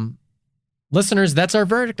 Listeners, that's our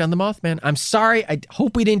verdict on the Mothman. I'm sorry. I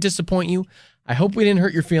hope we didn't disappoint you. I hope we didn't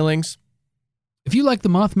hurt your feelings. If you like the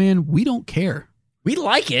Mothman, we don't care. We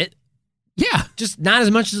like it. Yeah. Just not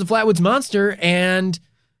as much as the Flatwoods Monster. And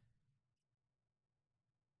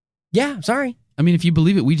yeah, sorry. I mean, if you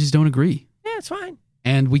believe it, we just don't agree. Yeah, it's fine.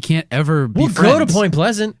 And we can't ever be friends. We'll go to Point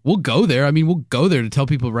Pleasant. We'll go there. I mean, we'll go there to tell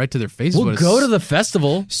people right to their faces we'll go to the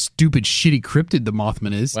festival. Stupid, shitty cryptid the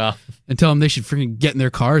Mothman is. Well, and tell them they should freaking get in their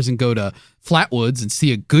cars and go to Flatwoods and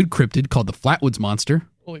see a good cryptid called the Flatwoods Monster.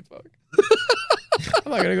 Holy fuck.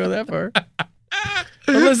 I'm not going to go that far.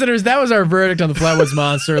 Well, listeners, that was our verdict on the Flatwoods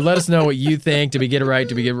Monster. Let us know what you think. Did we get it right?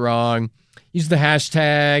 Did we get it wrong? Use the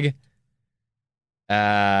hashtag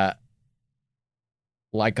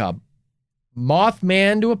like a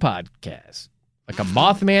Mothman to a podcast. Like a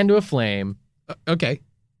Mothman to a flame. Okay.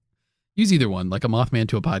 Use either one. Like a Mothman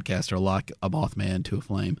to a podcast or like a Mothman to a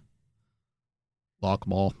flame. Lock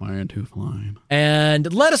Mothman to a flame.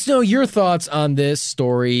 And let us know your thoughts on this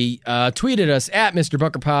story. Tweet at us at Mr.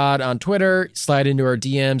 BunkerPod on Twitter. Slide into our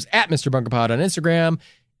DMs at Mr. BunkerPod on Instagram.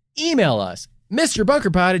 Email us,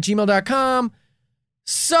 MrBunkerPod@gmail.com.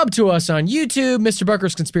 Sub to us on YouTube, Mr.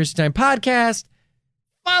 Bunker's Conspiracy Time Podcast.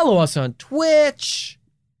 Follow us on Twitch,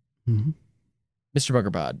 Mr.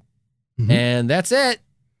 BunkerPod. And that's it.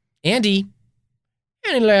 Andy,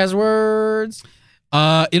 any last words?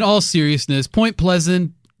 In all seriousness, Point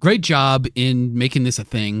Pleasant, great job in making this a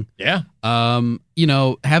thing. Yeah. You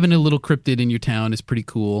know, having a little cryptid in your town is pretty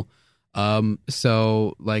cool.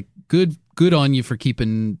 So like good on you for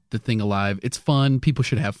keeping the thing alive. It's fun. People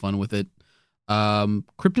should have fun with it.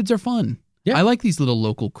 Cryptids are fun. Yeah. I like these little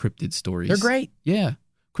local cryptid stories. They're great. Yeah.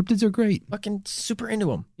 Cryptids are great. Fucking super into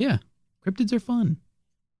them. Yeah. Cryptids are fun.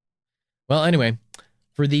 Well, anyway,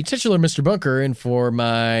 for the titular Mr. Bunker and for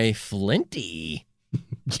my flinty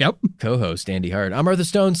co-host, Andy Hart, I'm Arthur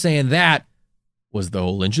Stone saying that was the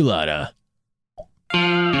whole enchilada.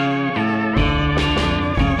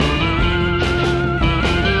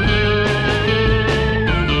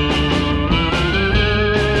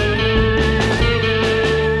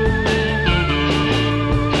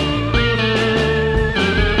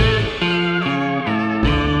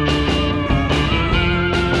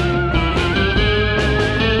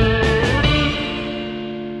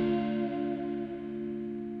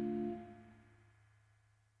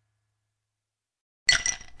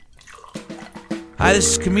 Hi,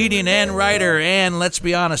 this is comedian and writer, and let's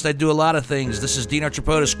be honest, I do a lot of things. This is Dino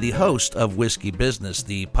Tripodis, the host of Whiskey Business,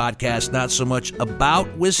 the podcast not so much about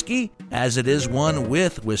whiskey as it is one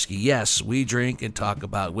with whiskey. Yes, we drink and talk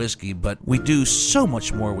about whiskey, but we do so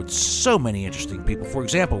much more with so many interesting people. For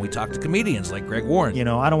example, we talk to comedians like Greg Warren. You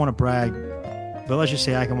know, I don't want to brag, but let's just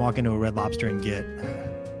say I can walk into a Red Lobster and get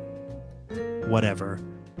whatever.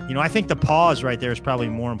 You know, I think the pause right there is probably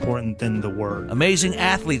more important than the word. Amazing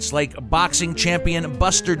athletes like boxing champion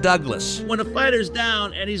Buster Douglas. When a fighter's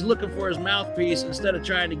down and he's looking for his mouthpiece instead of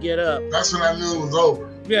trying to get up. That's when I knew it was over.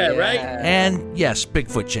 Yeah, right? And yes,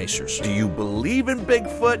 Bigfoot chasers. Do you believe in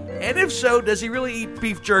Bigfoot? And if so, does he really eat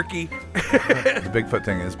beef jerky? The Bigfoot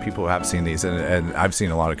thing is people have seen these, and I've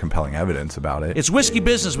seen a lot of compelling evidence about it. It's Whiskey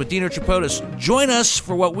Business with Dino Tripodis. Join us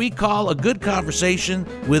for what we call a good conversation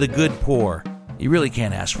with a good pour. You really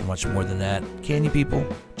can't ask for much more than that, can you, people?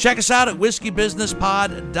 Check us out at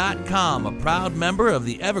whiskeybusinesspod.com, a proud member of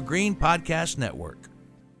the Evergreen Podcast Network.